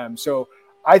for them. So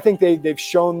I think they've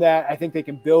shown that. I think they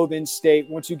can build in state.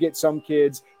 Once you get some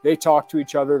kids, they talk to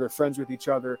each other, they're friends with each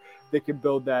other, they can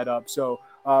build that up. So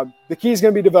the key is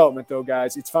going to be development, though,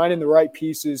 guys. It's finding the right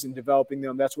pieces and developing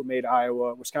them. That's what made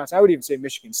Iowa, Wisconsin. I would even say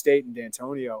Michigan State and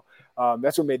D'Antonio.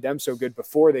 That's what made them so good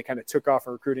before they kind of took off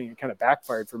in recruiting and kind of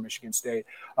backfired for Michigan State.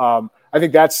 I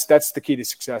think that's the key to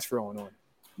success for Illinois.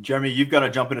 Jeremy, you've got to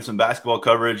jump into some basketball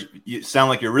coverage. You sound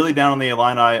like you're really down on the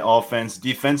Illini offense.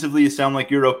 Defensively, you sound like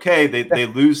you're okay. They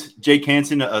lose Jake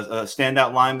Hansen, a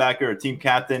standout linebacker, a team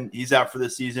captain. He's out for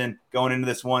the season going into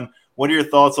this one. What are your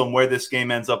thoughts on where this game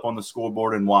ends up on the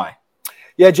scoreboard and why?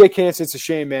 Yeah, Jake Hansen, it's a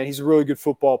shame, man. He's a really good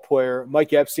football player.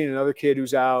 Mike Epstein, another kid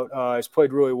who's out, has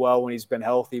played really well when he's been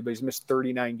healthy, but he's missed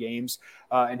 39 games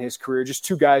in his career. Just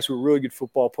two guys who were really good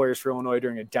football players for Illinois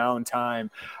during a down time.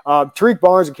 Tariq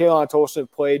Barnes and Kalen Tolson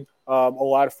have played a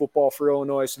lot of football for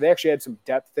Illinois, so they actually had some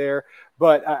depth there.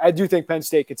 But I do think Penn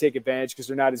State can take advantage because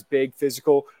they're not as big,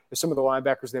 physical as some of the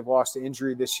linebackers they've lost to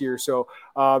injury this year. So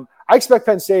I expect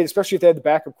Penn State, especially if they had the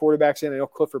backup quarterbacks in. I know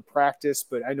Clifford practiced,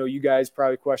 but I know you guys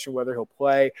probably question whether he'll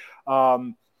play.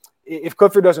 If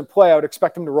Clifford doesn't play, I would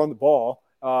expect him to run the ball.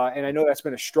 And I know that's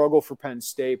been a struggle for Penn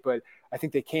State, but I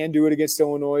think they can do it against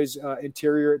Illinois'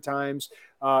 interior at times.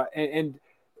 And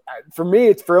for me,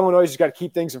 it's for Illinois, just got to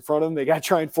keep things in front of them. They got to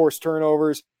try and force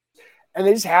turnovers. And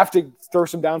they just have to throw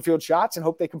some downfield shots and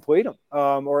hope they complete them,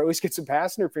 or at least get some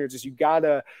pass interferences. You got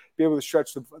to be able to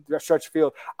stretch the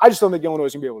field. I just don't think Illinois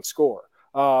is going to be able to score.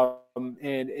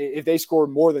 And if they score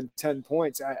more than 10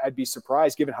 points, I'd be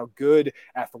surprised given how good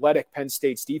athletic Penn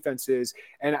State's defense is.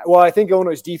 And while I think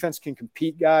Illinois' defense can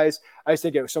compete, guys, I just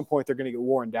think at some point they're going to get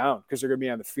worn down because they're going to be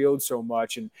on the field so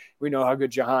much. And we know how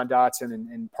good Jahan Dotson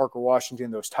and Parker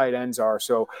Washington, those tight ends are.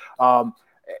 So,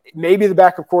 maybe the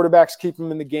backup quarterbacks keep them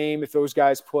in the game if those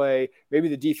guys play. Maybe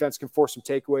the defense can force some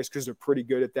takeaways because they're pretty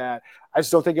good at that. I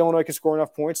just don't think Illinois can score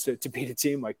enough points to beat a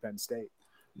team like Penn State.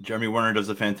 Jeremy Werner does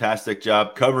a fantastic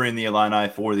job covering the Illini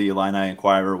for the Illini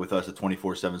Inquirer with us at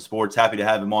 24/7 Sports. Happy to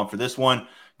have him on for this one.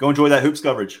 Go enjoy that hoops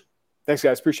coverage. Thanks,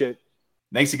 guys. Appreciate it.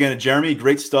 Thanks again to Jeremy.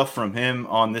 Great stuff from him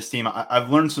on this team. I've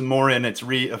learned some more, and it's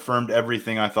reaffirmed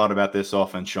everything I thought about this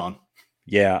offense, Sean.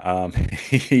 Yeah,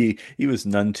 he was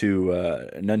none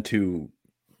too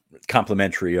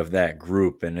complimentary of that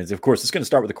group, and of course it's going to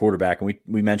start with the quarterback. And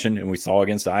we mentioned and we saw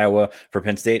against Iowa for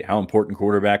Penn State how important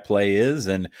quarterback play is,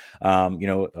 and a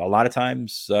lot of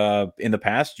times in the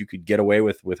past you could get away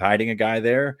with hiding a guy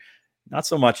there. Not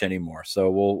so much anymore. So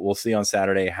we'll see on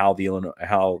Saturday how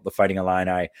the Fighting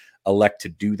Illini elect to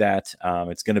do that.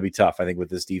 It's going to be tough. I think with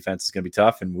this defense, it's going to be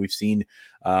tough. And we've seen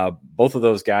both of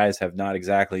those guys have not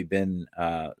exactly been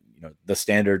the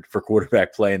standard for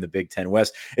quarterback play in the Big Ten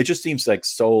West. It just seems like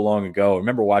so long ago. I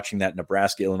remember watching that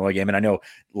Nebraska-Illinois game, and I know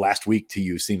last week to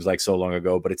you seems like so long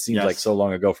ago, but it seems like so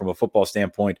long ago from a football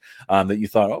standpoint that you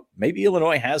thought, oh, maybe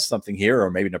Illinois has something here,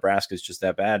 or maybe Nebraska is just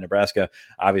that bad. Nebraska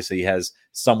obviously has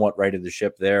somewhat righted the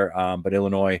ship there, but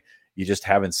Illinois, you just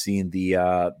haven't seen the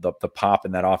pop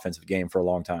in that offensive game for a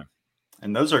long time.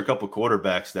 And those are a couple of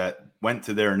quarterbacks that went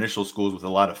to their initial schools with a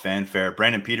lot of fanfare.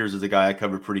 Brandon Peters is a guy I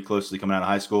covered pretty closely coming out of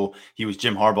high school. He was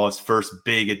Jim Harbaugh's first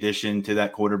big addition to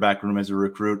that quarterback room as a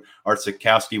recruit. Art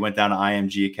Sikowski went down to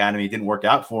IMG Academy. It didn't work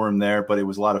out for him there, but it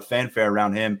was a lot of fanfare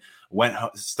around him.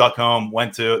 Stuck home,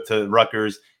 went to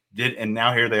Rutgers, and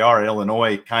now here they are at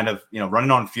Illinois, kind of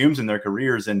running on fumes in their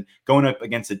careers and going up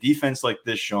against a defense like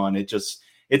this, Sean.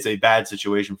 It's a bad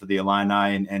situation for the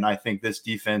Illini, and I think this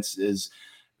defense is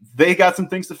they got some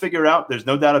things to figure out. There's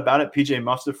no doubt about it. PJ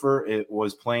Mustipher, it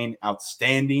was playing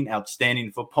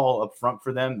outstanding football up front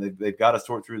for them. They've got to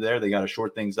sort through there. They got to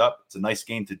short things up. It's a nice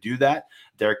game to do that.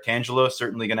 Derek Tangelo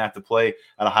certainly going to have to play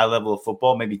at a high level of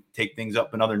football, maybe take things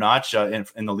up another notch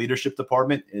in the leadership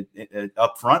department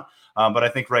up front. But I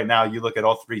think right now you look at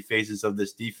all three phases of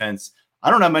this defense. I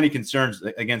don't have many concerns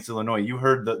against Illinois. You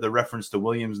heard the reference to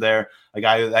Williams there, a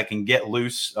guy that can get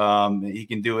loose. He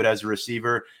can do it as a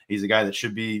receiver. He's a guy that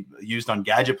should be used on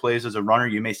gadget plays as a runner.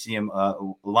 You may see him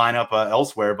line up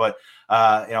elsewhere, but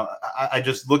I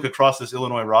just look across this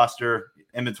Illinois roster.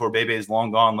 Emmett Torbebe is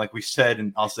long gone, like we said,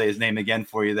 and I'll say his name again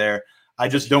for you there. I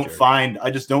just don't find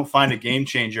a game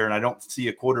changer, and I don't see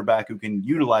a quarterback who can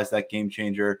utilize that game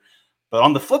changer. But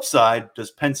on the flip side,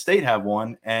 does Penn State have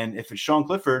one? And if it's Sean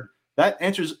Clifford, that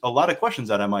answers a lot of questions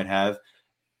that I might have.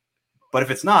 But if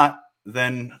it's not,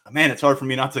 then, man, it's hard for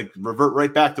me not to revert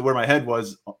right back to where my head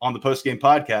was on the post-game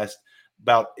podcast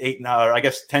about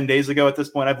 10 days ago. At this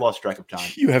point, I've lost track of time.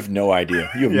 You have no idea.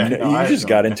 You just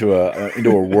got into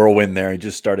a whirlwind there and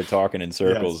just started talking in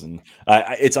circles. Yes. And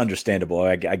it's understandable.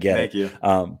 I get Thank it.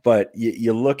 You. But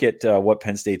you look at what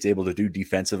Penn State's able to do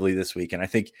defensively this week, and I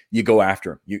think you go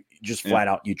after them. You just flat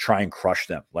out, you try and crush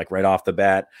them, like right off the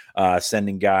bat,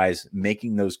 sending guys,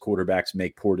 making those quarterbacks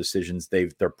make poor decisions.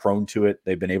 They're prone to it.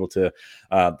 They've been able to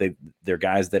they're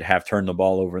guys that have turned the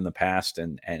ball over in the past,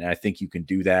 and I think you can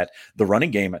do that. The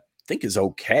running game, I think, is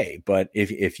okay, but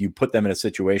if you put them in a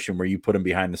situation where you put them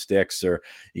behind the sticks, or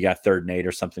you got 3rd and 8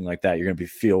 or something like that, you're going to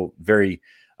feel very,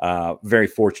 very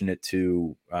fortunate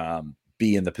to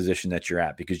be in the position that you're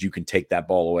at, because you can take that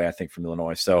ball away, I think, from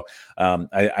Illinois. So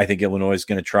I think Illinois is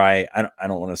going to try. I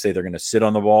don't want to say they're going to sit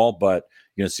on the ball, but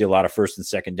you're going to see a lot of 1st and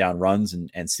 2nd down runs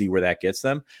and see where that gets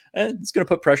them. And it's going to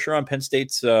put pressure on Penn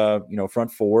State's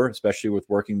front four, especially with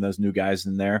working those new guys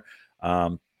in there.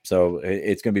 So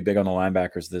it's going to be big on the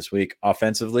linebackers this week.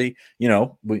 Offensively,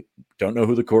 we don't know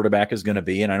who the quarterback is going to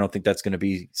be, and I don't think that's going to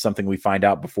be something we find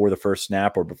out before the first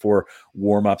snap or before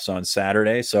warm-ups on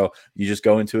Saturday. So you just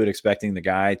go into it expecting the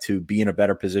guy to be in a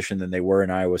better position than they were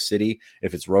in Iowa City.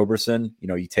 If it's Roberson,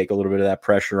 you take a little bit of that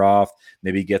pressure off,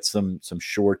 maybe get some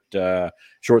short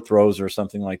throws or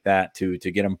something like that to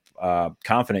get him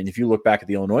confident. And if you look back at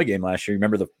the Illinois game last year,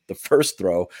 remember the first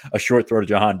throw, a short throw to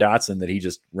Jahan Dotson that he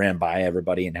just ran by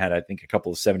everybody and had, I think, a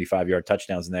couple of 75-yard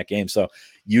touchdowns in that game. So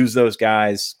use those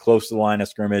guys close to the line of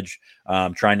scrimmage.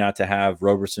 Try not to have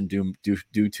Roberson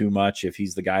do too much if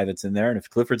he's the guy that's in there. And if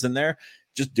Clifford's in there,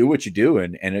 just do what you do,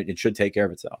 and it should take care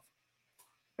of itself.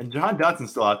 And Jahan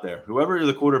Dotson's still out there. Whoever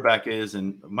the quarterback is,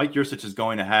 and Mike Yurcich is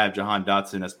going to have Jahan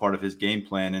Dotson as part of his game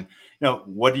plan. And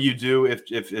what do you do if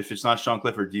it's not Sean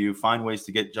Clifford? Do you find ways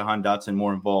to get Jahan Dotson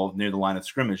more involved near the line of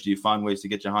scrimmage? Do you find ways to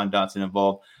get Jahan Dotson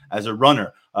involved as a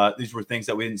runner? These were things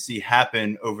that we didn't see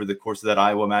happen over the course of that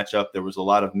Iowa matchup. There was a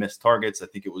lot of missed targets. I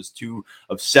think it was 2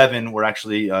 of 7 were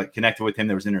actually connected with him.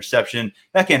 There was an interception.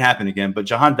 That can't happen again. But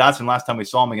Jahan Dotson, last time we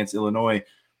saw him against Illinois,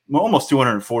 almost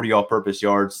 240 all-purpose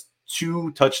yards,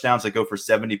 2 touchdowns that go for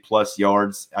 70-plus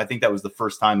yards. I think that was the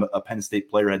first time a Penn State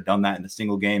player had done that in a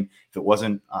single game. If it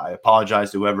wasn't, I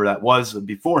apologize to whoever that was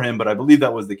before him, but I believe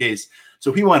that was the case.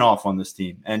 So he went off on this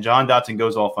team, and Jahan Dotson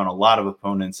goes off on a lot of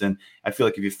opponents. And I feel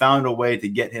like if you found a way to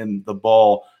get him the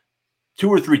ball 2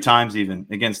 or 3 times even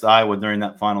against Iowa during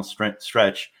that final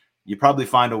stretch, you probably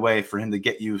find a way for him to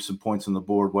get you some points on the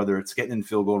board, whether it's getting in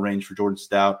field goal range for Jordan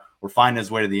Stout or finding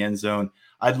his way to the end zone.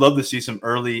 I'd love to see some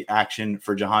early action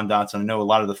for Jahan Dotson. I know a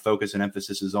lot of the focus and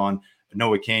emphasis is on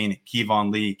Noah Cain,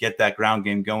 Kevon Lee, get that ground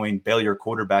game going, bail your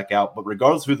quarterback out. But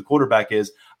regardless of who the quarterback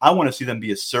is, I want to see them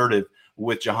be assertive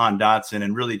with Jahan Dotson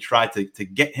and really try to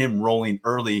get him rolling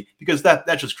early, because that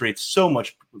just creates so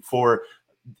much for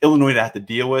Illinois to have to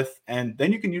deal with. And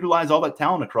then you can utilize all that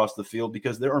talent across the field,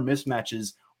 because there are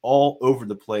mismatches all over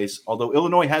the place, although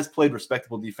Illinois has played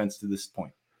respectable defense to this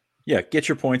point. Yeah, get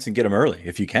your points and get them early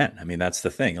if you can. I mean, that's the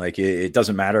thing. Like, it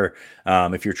doesn't matter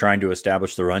if you're trying to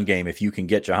establish the run game. If you can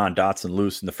get Jahan Dotson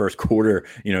loose in the first quarter,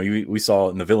 we saw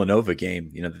in the Villanova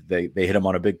game, they hit him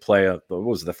on a big play. What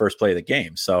was the first play of the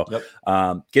game? So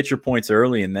get your points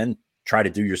early and then try to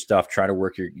do your stuff. Try to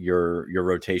work your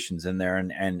rotations in there.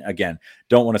 And again,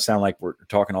 don't want to sound like we're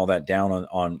talking all that down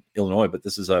on Illinois, but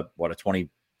this is a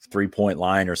 23-point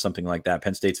line or something like that.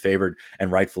 Penn State's favored,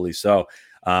 and rightfully so.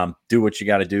 Do what you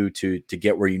got to do to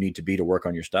get where you need to be to work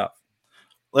on your stuff.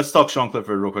 Let's talk Sean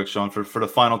Clifford real quick, Sean, for the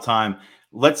final time.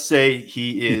 Let's say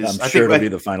he is. I'm sure it'll be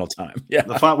the final time. Yeah.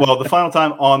 The final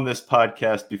time on this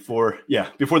podcast before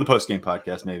the post-game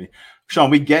podcast, maybe. Sean,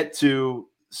 we get to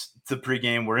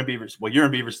pregame. We're in Beaver. Well, you're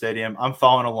in Beaver Stadium. I'm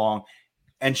following along,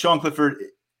 and Sean Clifford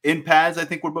in pads, I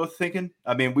think we're both thinking.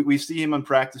 I mean, we see him on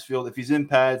practice field. If he's in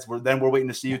pads, we're waiting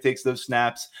to see who takes those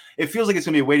snaps. It feels like it's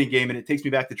going to be a waiting game, and it takes me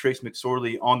back to Trace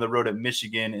McSorley on the road at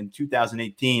Michigan in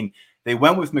 2018. They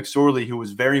went with McSorley, who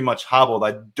was very much hobbled.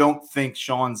 I don't think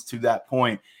Sean's to that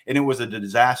point, and it was a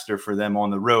disaster for them on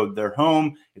the road. They're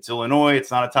home. It's Illinois.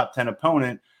 It's not a top 10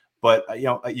 opponent, but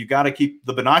you got to keep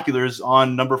the binoculars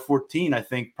on number 14, I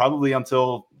think, probably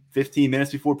until 15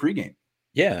 minutes before pregame.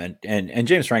 Yeah, and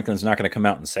James Franklin's not going to come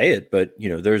out and say it, but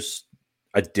there's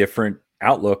a different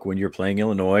outlook when you're playing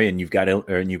Illinois and you've got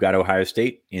Ohio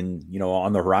State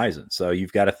on the horizon. So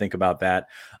you've got to think about that.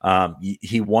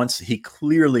 He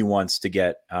clearly wants to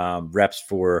get reps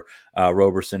for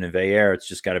Roberson and Veilleux. It's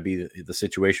just got to be the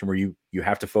situation where you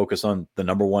have to focus on the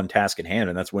number one task at hand,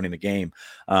 and that's winning the game.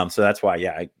 So that's why,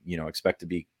 I expect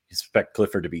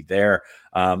Clifford to be there.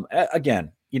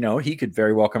 Again, he could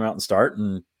very well come out and start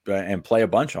and play a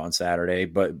bunch on Saturday,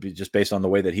 but just based on the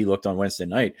way that he looked on Wednesday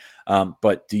night.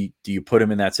 But do you put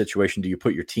him in that situation? Do you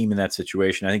put your team in that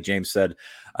situation? I think James said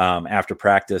after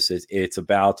practice, it's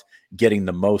about getting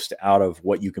the most out of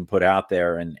what you can put out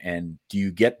there. And do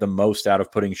you get the most out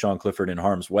of putting Sean Clifford in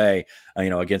harm's way,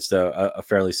 against a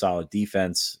fairly solid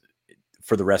defense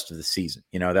for the rest of the season?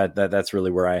 That's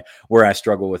really where I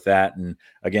struggle with that. And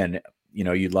again,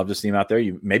 you'd love to see him out there.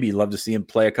 You'd love to see him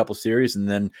play a couple series and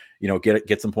then,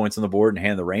 get some points on the board and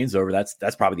hand the reins over.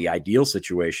 That's probably the ideal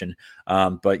situation.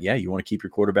 But yeah, you want to keep your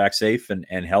quarterback safe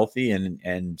and healthy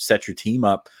and set your team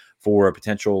up for a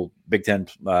potential Big Ten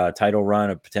title run,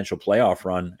 a potential playoff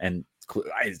run. And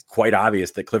it's quite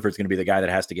obvious that Clifford's going to be the guy that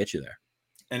has to get you there.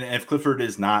 And if Clifford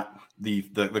is not the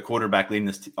quarterback leading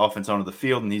this offense onto the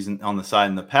field and he's on the side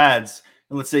in the pads,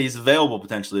 and let's say he's available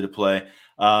potentially to play,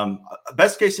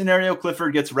 best case scenario,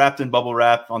 Clifford gets wrapped in bubble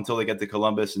wrap until they get to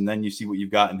Columbus, and then you see what you've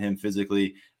got in him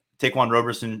physically. Taquan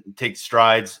Roberson takes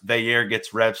strides. Veilleux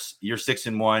gets reps. You're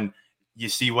 6-1. You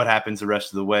see what happens the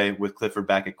rest of the way with Clifford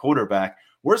back at quarterback.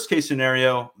 Worst case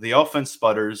scenario, the offense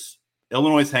sputters.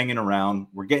 Illinois is hanging around.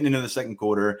 We're getting into the second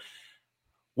quarter.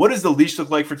 What does the leash look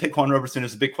like for Taquan Roberson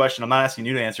is a big question. I'm not asking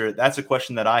you to answer it. That's a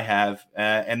question that I have.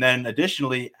 And then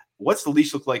additionally, what's the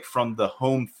leash look like from the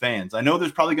home fans? I know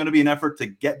there's probably going to be an effort to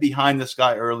get behind this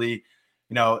guy early.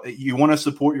 You want to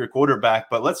support your quarterback,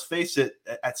 but let's face it,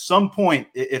 at some point,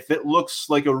 if it looks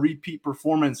like a repeat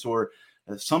performance or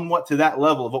somewhat to that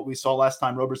level of what we saw last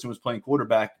time Roberson was playing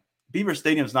quarterback, Beaver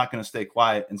Stadium is not going to stay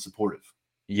quiet and supportive.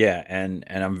 Yeah, and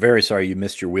I'm very sorry you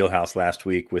missed your wheelhouse last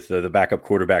week with the backup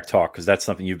quarterback talk, because that's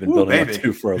something you've been building up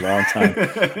to for a long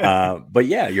time. But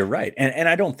yeah, you're right, and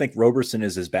I don't think Roberson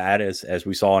is as bad as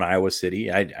we saw in Iowa City.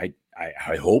 I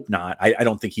hope not. I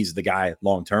don't think he's the guy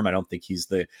long term. I don't think he's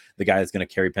the guy that's going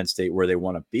to carry Penn State where they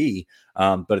want to be.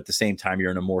 But at the same time,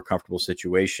 you're in a more comfortable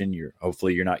situation.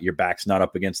 Hopefully your back's not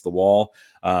up against the wall.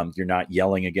 You're not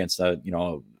yelling against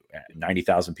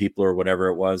 90,000 people or whatever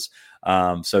it was.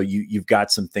 So you've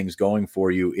got some things going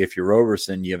for you. If you're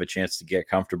Roberson, you have a chance to get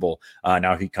comfortable.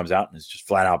 Now he comes out and is just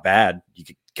flat out bad. You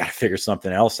got to figure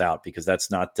something else out, because that's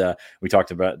not, we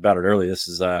talked about it earlier. This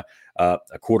is a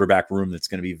quarterback room that's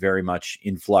going to be very much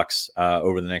in flux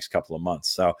over the next couple of months.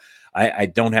 So I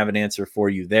don't have an answer for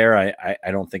you there.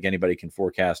 I don't think anybody can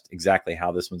forecast exactly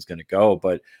how this one's going to go,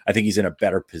 but I think he's in a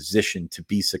better position to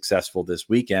be successful this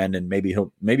weekend, and maybe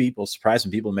he'll surprise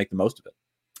some people and make the most of it.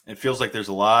 It feels like there's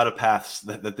a lot of paths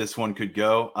that this one could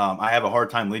go. I have a hard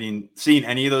time seeing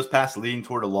any of those paths leading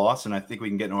toward a loss, and I think we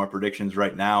can get into our predictions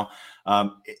right now.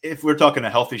 If we're talking a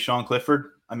healthy Sean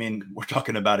Clifford, I mean, we're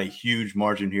talking about a huge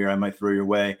margin here. I might throw your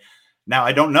way. Now,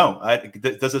 I don't know.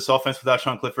 Does this offense without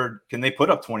Sean Clifford, can they put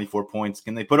up 24 points?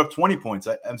 Can they put up 20 points?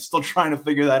 I'm still trying to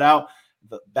figure that out.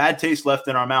 The bad taste left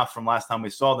in our mouth from last time we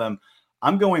saw them.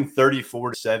 I'm going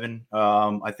 34-7.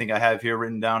 I think I have here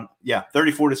written down. Yeah,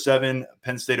 34-7,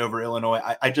 Penn State over Illinois.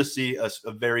 I just see a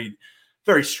very,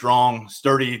 very strong,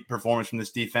 sturdy performance from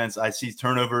this defense. I see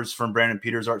turnovers from Brandon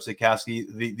Peters, Art Sikowski.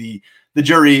 The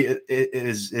jury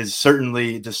is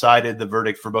certainly decided the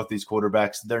verdict for both these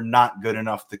quarterbacks. They're not good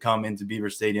enough to come into Beaver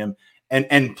Stadium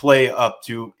and play up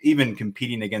to even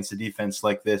competing against a defense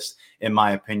like this, in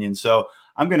my opinion. So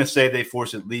I'm going to say they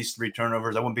force at least 3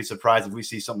 turnovers. I wouldn't be surprised if we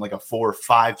see something like a 4 or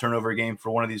 5 turnover game for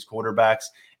one of these quarterbacks.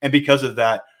 And because of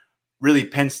that, really,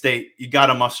 Penn State, you got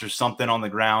to muster something on the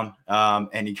ground,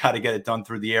 and you got to get it done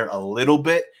through the air a little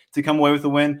bit to come away with a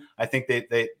win. I think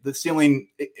the ceiling,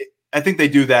 I think they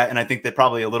do that, and I think they're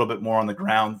probably a little bit more on the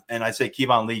ground. And I say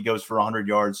Kevon Lee goes for 100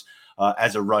 yards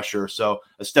as a rusher. So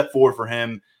a step forward for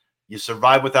him. You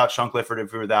survive without Sean Clifford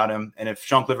if you're without him. And if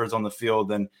Sean Clifford's on the field,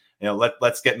 then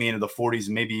let's get me into the 40s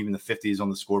and maybe even the 50s on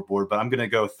the scoreboard. But I'm going to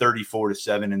go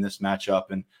 34-7 in this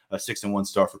matchup and a 6-1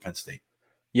 start for Penn State.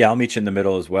 Yeah, I'll meet you in the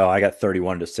middle as well. I got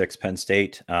 31-6 Penn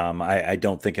State. I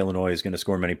don't think Illinois is going to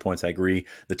score many points. I agree.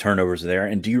 The turnovers are there.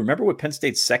 And do you remember what Penn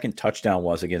State's second touchdown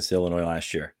was against Illinois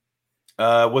last year?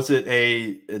 Was it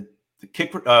a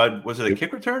kick? Was it a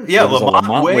kick return? Yeah,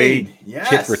 Lamont Wade yes.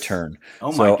 kick return.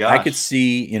 Oh my gosh! I could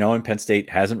see, and Penn State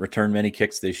hasn't returned many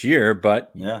kicks this year,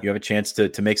 but you have a chance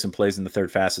to make some plays in the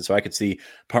third facet. So I could see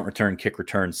punt return, kick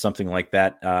return, something like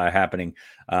that happening.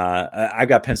 I've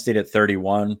got Penn State at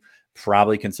 31.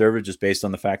 Probably conservative just based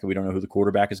on the fact that we don't know who the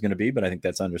quarterback is going to be, but I think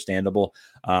that's understandable.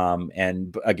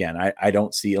 And again, I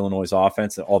don't see Illinois'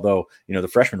 offense, although, the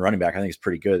freshman running back I think is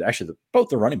pretty good. Actually, both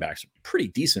the running backs are pretty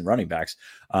decent running backs.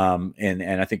 And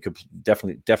I think could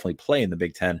definitely play in the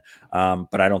Big Ten.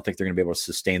 But I don't think they're going to be able to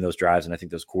sustain those drives. And I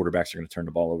think those quarterbacks are going to turn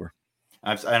the ball over.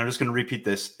 I'm just going to repeat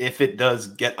this. If it does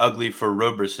get ugly for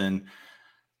Roberson,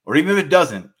 or even if it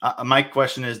doesn't, my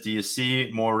question is, do you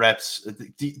see more reps?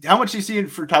 How much do you see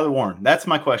for Tyler Warren? That's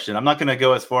my question. I'm not going to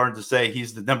go as far as to say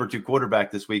he's the number 2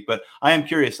 quarterback this week, but I am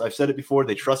curious. I've said it before.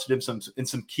 They trusted him in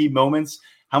some key moments.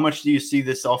 How much do you see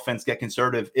this offense get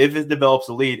conservative if it develops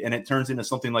a lead and it turns into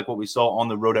something like what we saw on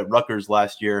the road at Rutgers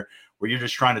last year, where you're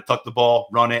just trying to tuck the ball,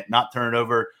 run it, not turn it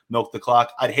over, milk the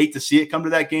clock? I'd hate to see it come to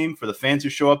that game for the fans who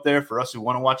show up there, for us who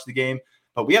want to watch the game,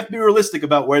 but we have to be realistic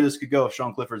about where this could go if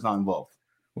Sean Clifford's not involved.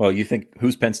 Well, you think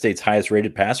who's Penn State's highest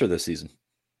rated passer this season?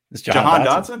 It's Jahan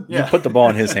Dotson? Yeah. You put the ball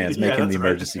in his hands, make him the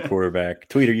emergency quarterback.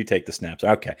 Tweeter, you take the snaps.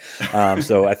 Okay.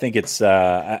 So I think it's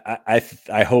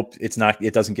I hope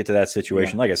it doesn't get to that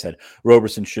situation. Like I said,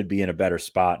 Roberson should be in a better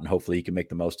spot, and hopefully he can make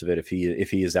the most of it if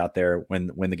he is out there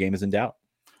when the game is in doubt.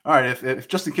 All right, if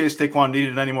just in case Taekwon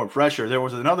needed any more pressure, there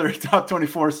was another Top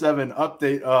 24/7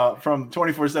 update from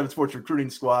 24/7 Sports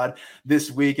Recruiting Squad this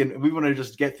week, and we want to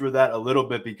just get through that a little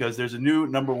bit because there's a new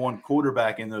number 1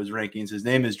 quarterback in those rankings. His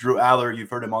name is Drew Aller. You've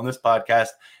heard him on this podcast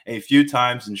a few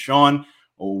times, and Sean,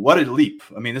 what a leap.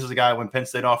 I mean, this is a guy when Penn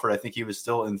State offered, I think he was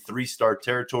still in 3-star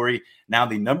territory. Now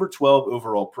the number 12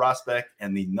 overall prospect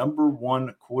and the number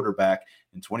 1 quarterback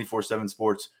in 24/7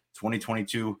 Sports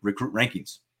 2022 recruit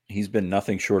rankings. He's been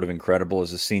nothing short of incredible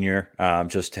as a senior.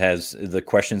 Just has the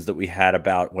questions that we had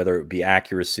about whether it be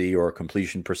accuracy or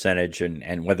completion percentage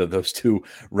and whether those two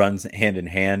runs hand in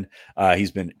hand.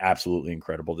 He's been absolutely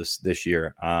incredible this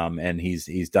year. And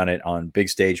he's done it on big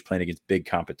stage, playing against big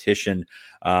competition.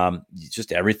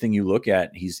 Just everything you look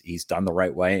at, he's done the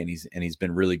right way, and he's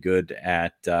been really good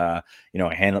at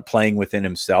playing within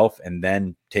himself and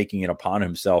then taking it upon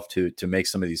himself to make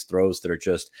some of these throws that are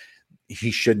just he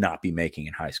should not be making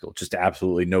in high school. Just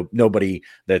absolutely nobody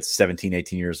that's 17,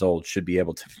 18 years old should be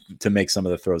able to make some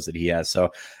of the throws that he has.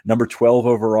 So number 12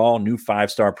 overall, new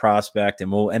 5-star prospect, and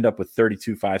we'll end up with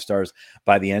 32 5-stars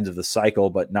by the end of the cycle,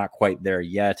 but not quite there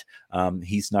yet.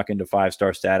 He snuck into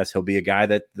 5-star status. He'll be a guy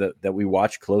that we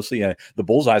watch closely. The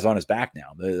bullseye's on his back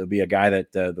now. There'll be a guy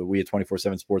that we at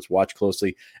 24/7 Sports watch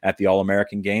closely at the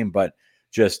All-American game, but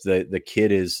just the kid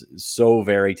is so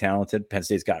very talented. Penn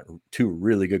State's got 2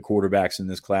 really good quarterbacks in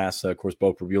this class. Of course,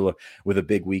 Bo Prabula with a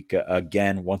big week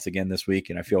once again this week.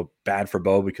 And I feel bad for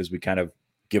Bo because we kind of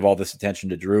give all this attention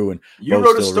to Drew. And you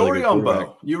wrote a story on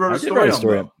Bo. You wrote a story on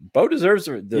Bo. Bo deserves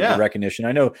the recognition.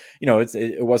 I know,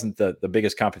 it wasn't the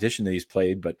biggest competition that he's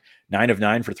played, but 9 of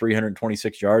 9 for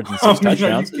 326 yards and 6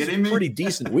 touchdowns is a pretty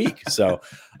decent week. So,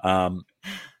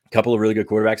 couple of really good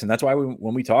quarterbacks, and that's why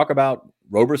when we talk about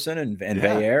Roberson and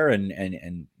Veillere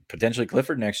and potentially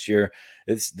Clifford next year,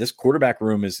 this quarterback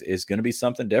room is going to be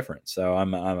something different. So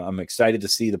I'm excited to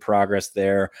see the progress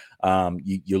there.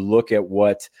 You look at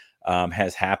what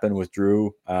has happened with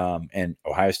Drew, and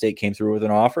Ohio State came through with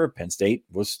an offer. Penn State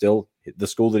was still the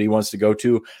school that he wants to go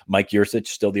to. Mike Yurcich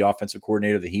still the offensive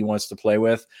coordinator that he wants to play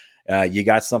with. You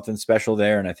got something special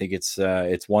there, and I think it's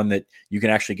one that you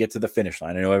can actually get to the finish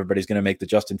line. I know everybody's going to make the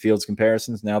Justin Fields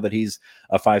comparisons now that he's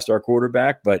a 5-star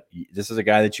quarterback, but this is a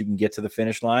guy that you can get to the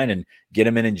finish line and get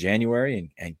him in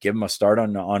January and give him a start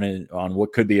on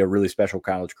what could be a really special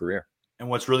college career. And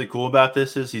what's really cool about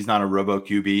this is he's not a robo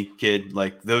QB kid.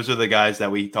 Like, those are the guys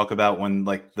that we talk about when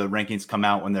like the rankings come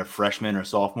out when they're freshmen or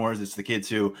sophomores. It's the kids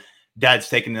who dad's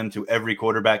taking them to every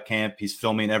quarterback camp. He's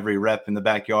filming every rep in the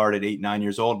backyard at 8, 9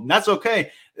 years old. And that's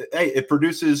okay. Hey, it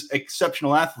produces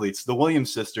exceptional athletes, the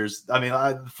Williams sisters. I mean,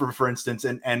 for instance,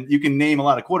 and you can name a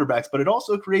lot of quarterbacks, but it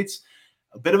also creates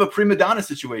a bit of a prima donna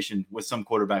situation with some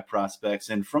quarterback prospects.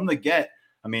 And from the get,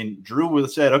 I mean, Drew would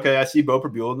have said, okay, I see Bo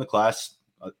Prabula in the class.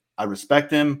 I respect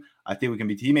him. I think we can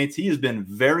be teammates. He has been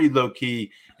very low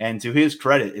key, and to his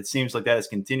credit, it seems like that has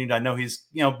continued. I know he's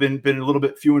been a little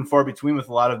bit few and far between with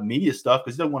a lot of media stuff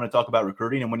because he doesn't want to talk about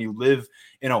recruiting. And when you live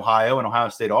in Ohio and Ohio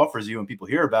State offers you and people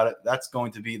hear about it, that's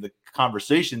going to be the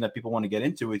conversation that people want to get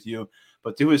into with you.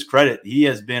 But to his credit, he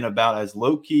has been about as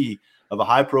low key of a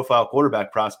high profile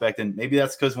quarterback prospect. And maybe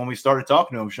that's because when we started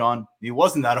talking to him, Sean, he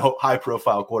wasn't that high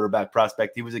profile quarterback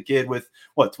prospect. He was a kid with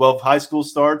 12 high school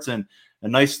starts and a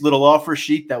nice little offer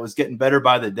sheet that was getting better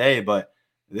by the day. But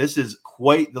this is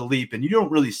quite the leap. And you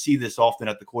don't really see this often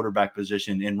at the quarterback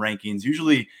position in rankings.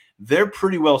 Usually they're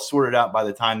pretty well sorted out by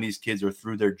the time these kids are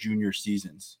through their junior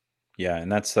seasons. Yeah,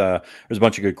 and that's there's a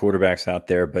bunch of good quarterbacks out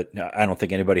there, but I don't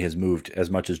think anybody has moved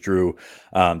as much as Drew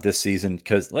this season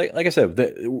because, like I said,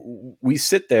 we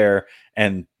sit there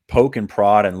and poke and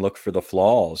prod and look for the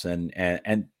flaws, and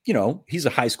he's a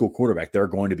high school quarterback. There are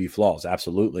going to be flaws,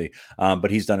 absolutely,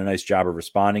 but he's done a nice job of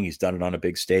responding. He's done it on a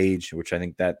big stage, which I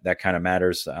think that kind of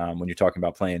matters when you're talking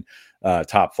about playing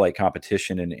top flight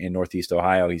competition in Northeast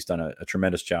Ohio. He's done a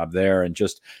tremendous job there, and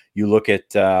just you look at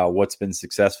what's been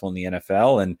successful in the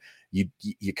NFL, and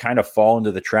you kind of fall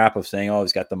into the trap of saying, oh,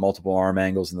 he's got the multiple arm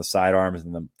angles and the side arms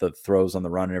and the throws on the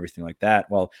run and everything like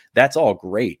that. Well, that's all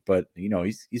great, but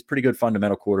he's pretty good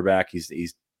fundamental quarterback.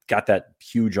 He's got that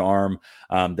huge arm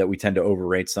that we tend to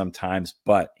overrate sometimes,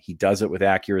 but he does it with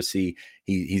accuracy.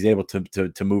 He's able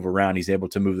to move around. He's able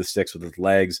to move the sticks with his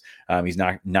legs. He's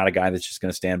not a guy that's just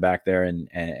going to stand back there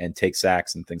and take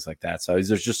sacks and things like that. So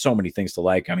there's just so many things to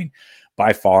like. I mean,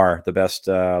 by far the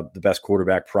best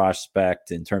quarterback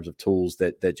prospect in terms of tools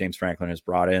that James Franklin has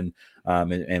brought in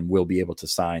and will be able to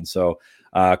sign. So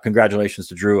congratulations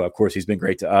to Drew. Of course, he's been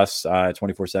great to us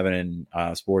 24/7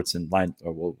 in sports and line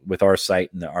with our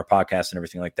site and our podcast and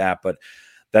everything like that. But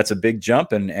that's a big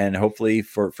jump, and hopefully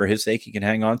for his sake, he can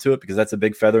hang on to it because that's a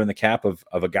big feather in the cap of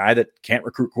a guy that can't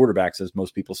recruit quarterbacks, as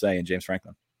most people say, in James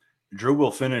Franklin. Drew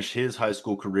will finish his high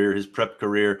school career, his prep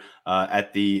career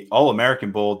at the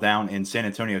All-American Bowl down in San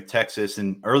Antonio, Texas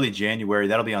in early January.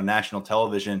 That'll be on national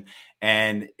television.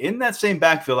 And in that same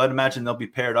backfield, I'd imagine they'll be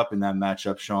paired up in that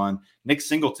matchup, Sean. Nick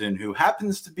Singleton, who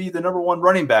happens to be the number one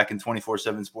running back in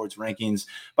 24/7 Sports rankings.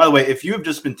 By the way, if you have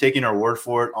just been taking our word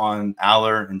for it on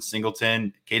Aller and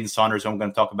Singleton, Caden Saunders, who I'm going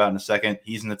to talk about in a second,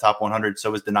 he's in the top 100.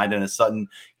 So is Dennis Sutton.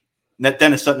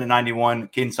 Dennis Sutton at 91,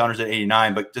 Caden Saunders at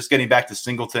 89. But just getting back to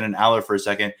Singleton and Aller for a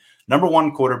second, number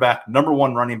one quarterback, number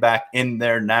one running back in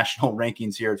their national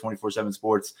rankings here at 24/7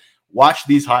 Sports. Watch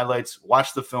these highlights.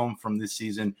 Watch the film from this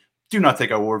season. Do not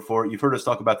take our word for it. You've heard us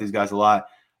talk about these guys a lot.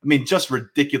 I mean, just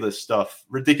ridiculous stuff,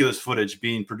 ridiculous footage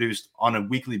being produced on a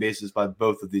weekly basis by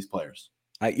both of these players.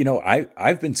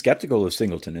 I've been skeptical of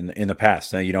Singleton in the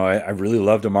past. I really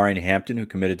loved Amari Hampton, who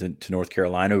committed to North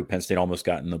Carolina, who Penn State almost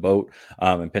got in the boat.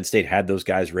 And Penn State had those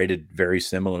guys rated very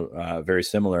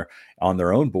similar on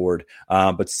their own board.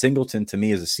 But Singleton, to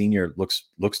me, as a senior,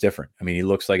 looks different. I mean, he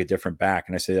looks like a different back,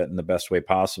 and I say that in the best way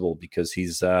possible because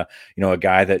he's a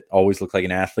guy that always looked like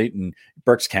an athlete. In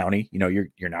Berks County, you're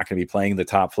not going to be playing the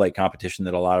top flight competition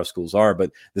that a lot of schools are,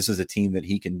 but this is a team that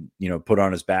he can put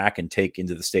on his back and take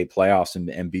into the state playoffs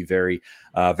and be very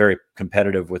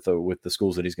competitive with the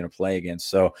schools that he's going to play against.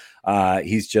 So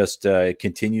he's just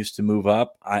continues to move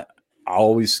up. I'm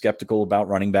always skeptical about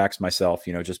running backs myself,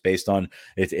 just based on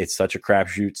it's such a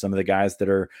crapshoot. Some of the guys that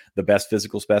are the best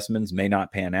physical specimens may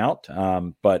not pan out,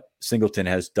 but Singleton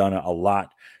has done a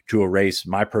lot to erase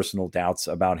my personal doubts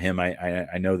about him.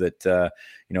 I know that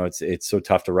it's so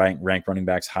tough to rank running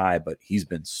backs high, but he's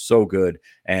been so good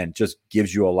and just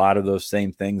gives you a lot of those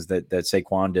same things that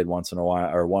Saquon did once in a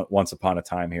while or once upon a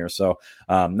time here. So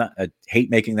I hate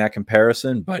making that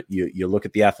comparison, but you look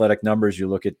at the athletic numbers, you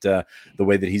look at the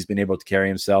way that he's been able to carry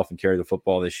himself and carry the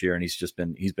football this year, and he's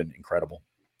been incredible.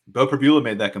 Bo Perbula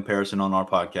made that comparison on our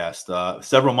podcast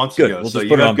several months ago. We'll so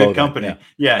you have good company.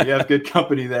 Yeah, you have good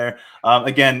company there.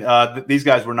 These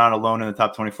guys were not alone in the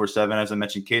top 24/7. As I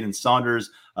mentioned, Caden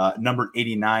Saunders, number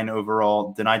 89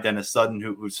 overall. Dennis Sutton,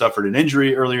 who suffered an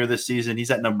injury earlier this season.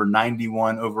 He's at number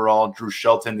 91 overall. Drew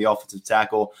Shelton, the offensive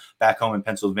tackle back home in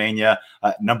Pennsylvania.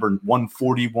 Number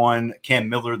 141, Cam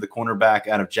Miller, the cornerback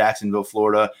out of Jacksonville,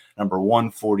 Florida. Number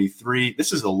 143.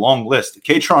 This is a long list.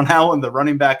 Katron Allen, the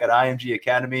running back at IMG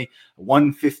Academy,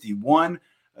 151.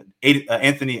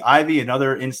 Anthony Ivy,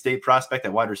 another in-state prospect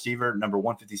at wide receiver, number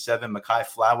 157. Mekhi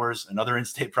Flowers, another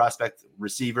in-state prospect,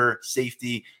 receiver,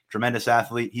 safety, tremendous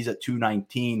athlete. He's at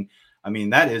 219. I mean,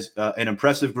 that is an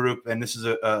impressive group. And this is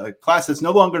a class that's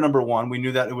no longer number one. We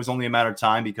knew that it was only a matter of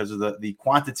time because of the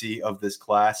quantity of this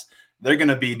class. They're going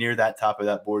to be near that top of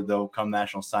that board, though, come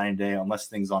National Signing Day, unless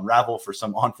things unravel for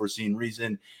some unforeseen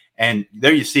reason. And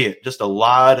there you see it, just a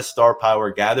lot of star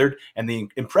power gathered. And the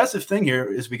impressive thing here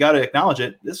is we got to acknowledge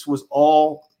it. This was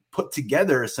all put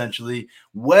together essentially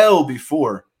well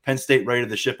before Penn State rated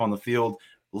the ship on the field,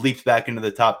 leaped back into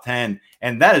the top 10.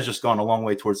 And that has just gone a long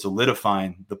way towards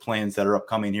solidifying the plans that are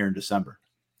upcoming here in December.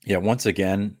 Yeah, once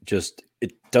again, just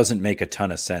it doesn't make a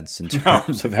ton of sense in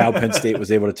terms of how Penn State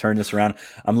was able to turn this around.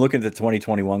 I'm looking at the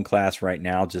 2021 class right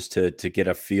now just to get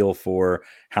a feel for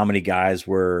how many guys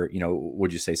were,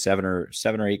 would you say seven or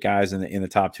eight guys in the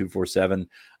top 247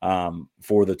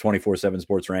 for the 24/7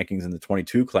 sports rankings in the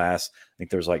 22 class. I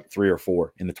think there's like 3 or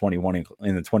 4 in the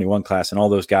 21 class, and all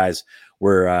those guys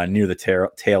were near the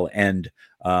tail end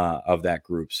of that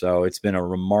group. So it's been a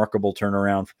remarkable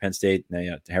turnaround for Penn State.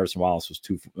 Harrison Wallace was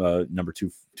number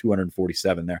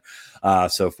 247 there.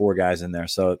 So 4 guys in there.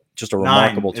 So just a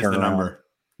remarkable turnaround. The number.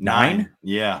 9?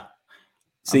 Yeah.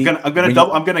 See, I'm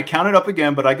gonna count it up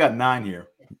again, but I got 9 here.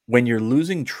 When you're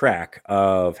losing track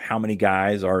of how many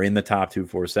guys are in the top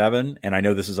 247, and I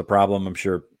know this is a problem, I'm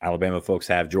sure Alabama folks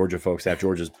have, Georgia folks have.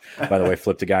 Georgia's, by the way,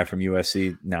 flipped a guy from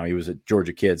USC. Now he was a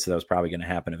Georgia kid, so that was probably going to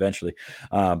happen eventually.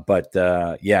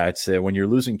 Yeah, it's when you're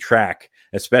losing track,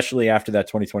 especially after that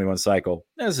 2021 cycle,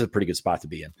 this is a pretty good spot to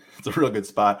be in. It's a real good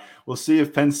spot. We'll see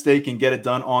if Penn State can get it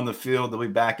done on the field. They'll be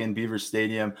back in Beaver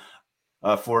Stadium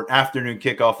for an afternoon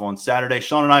kickoff on Saturday.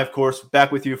 Sean and I, of course,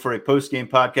 back with you for a post-game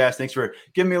podcast. Thanks for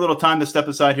giving me a little time to step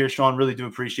aside here, Sean. Really do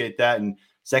appreciate that. And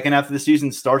second half of the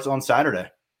season starts on Saturday.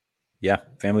 Yeah,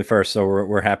 family first. So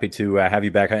we're happy to have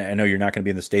you back. I know you're not going to be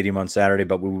in the stadium on Saturday,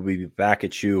 but we will be back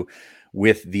at you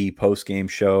with the post-game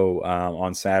show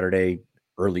on Saturday,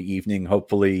 early evening.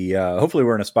 Hopefully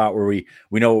we're in a spot where we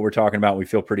know what we're talking about. We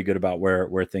feel pretty good about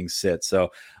where things sit. So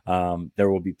there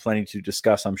will be plenty to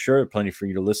discuss, I'm sure, plenty for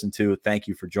you to listen to. Thank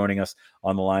you for joining us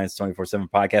on the Lions 24/7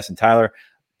 podcast. And Tyler,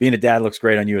 being a dad looks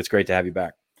great on you. It's great to have you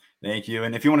back. Thank you.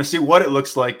 And if you want to see what it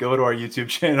looks like, go to our YouTube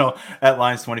channel at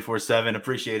Lions 24/7.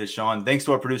 Appreciate it, Sean. Thanks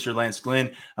to our producer, Lance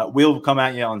Glynn. We'll come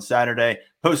at you on Saturday.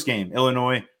 Post game,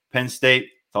 Illinois, Penn State.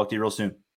 Talk to you real soon.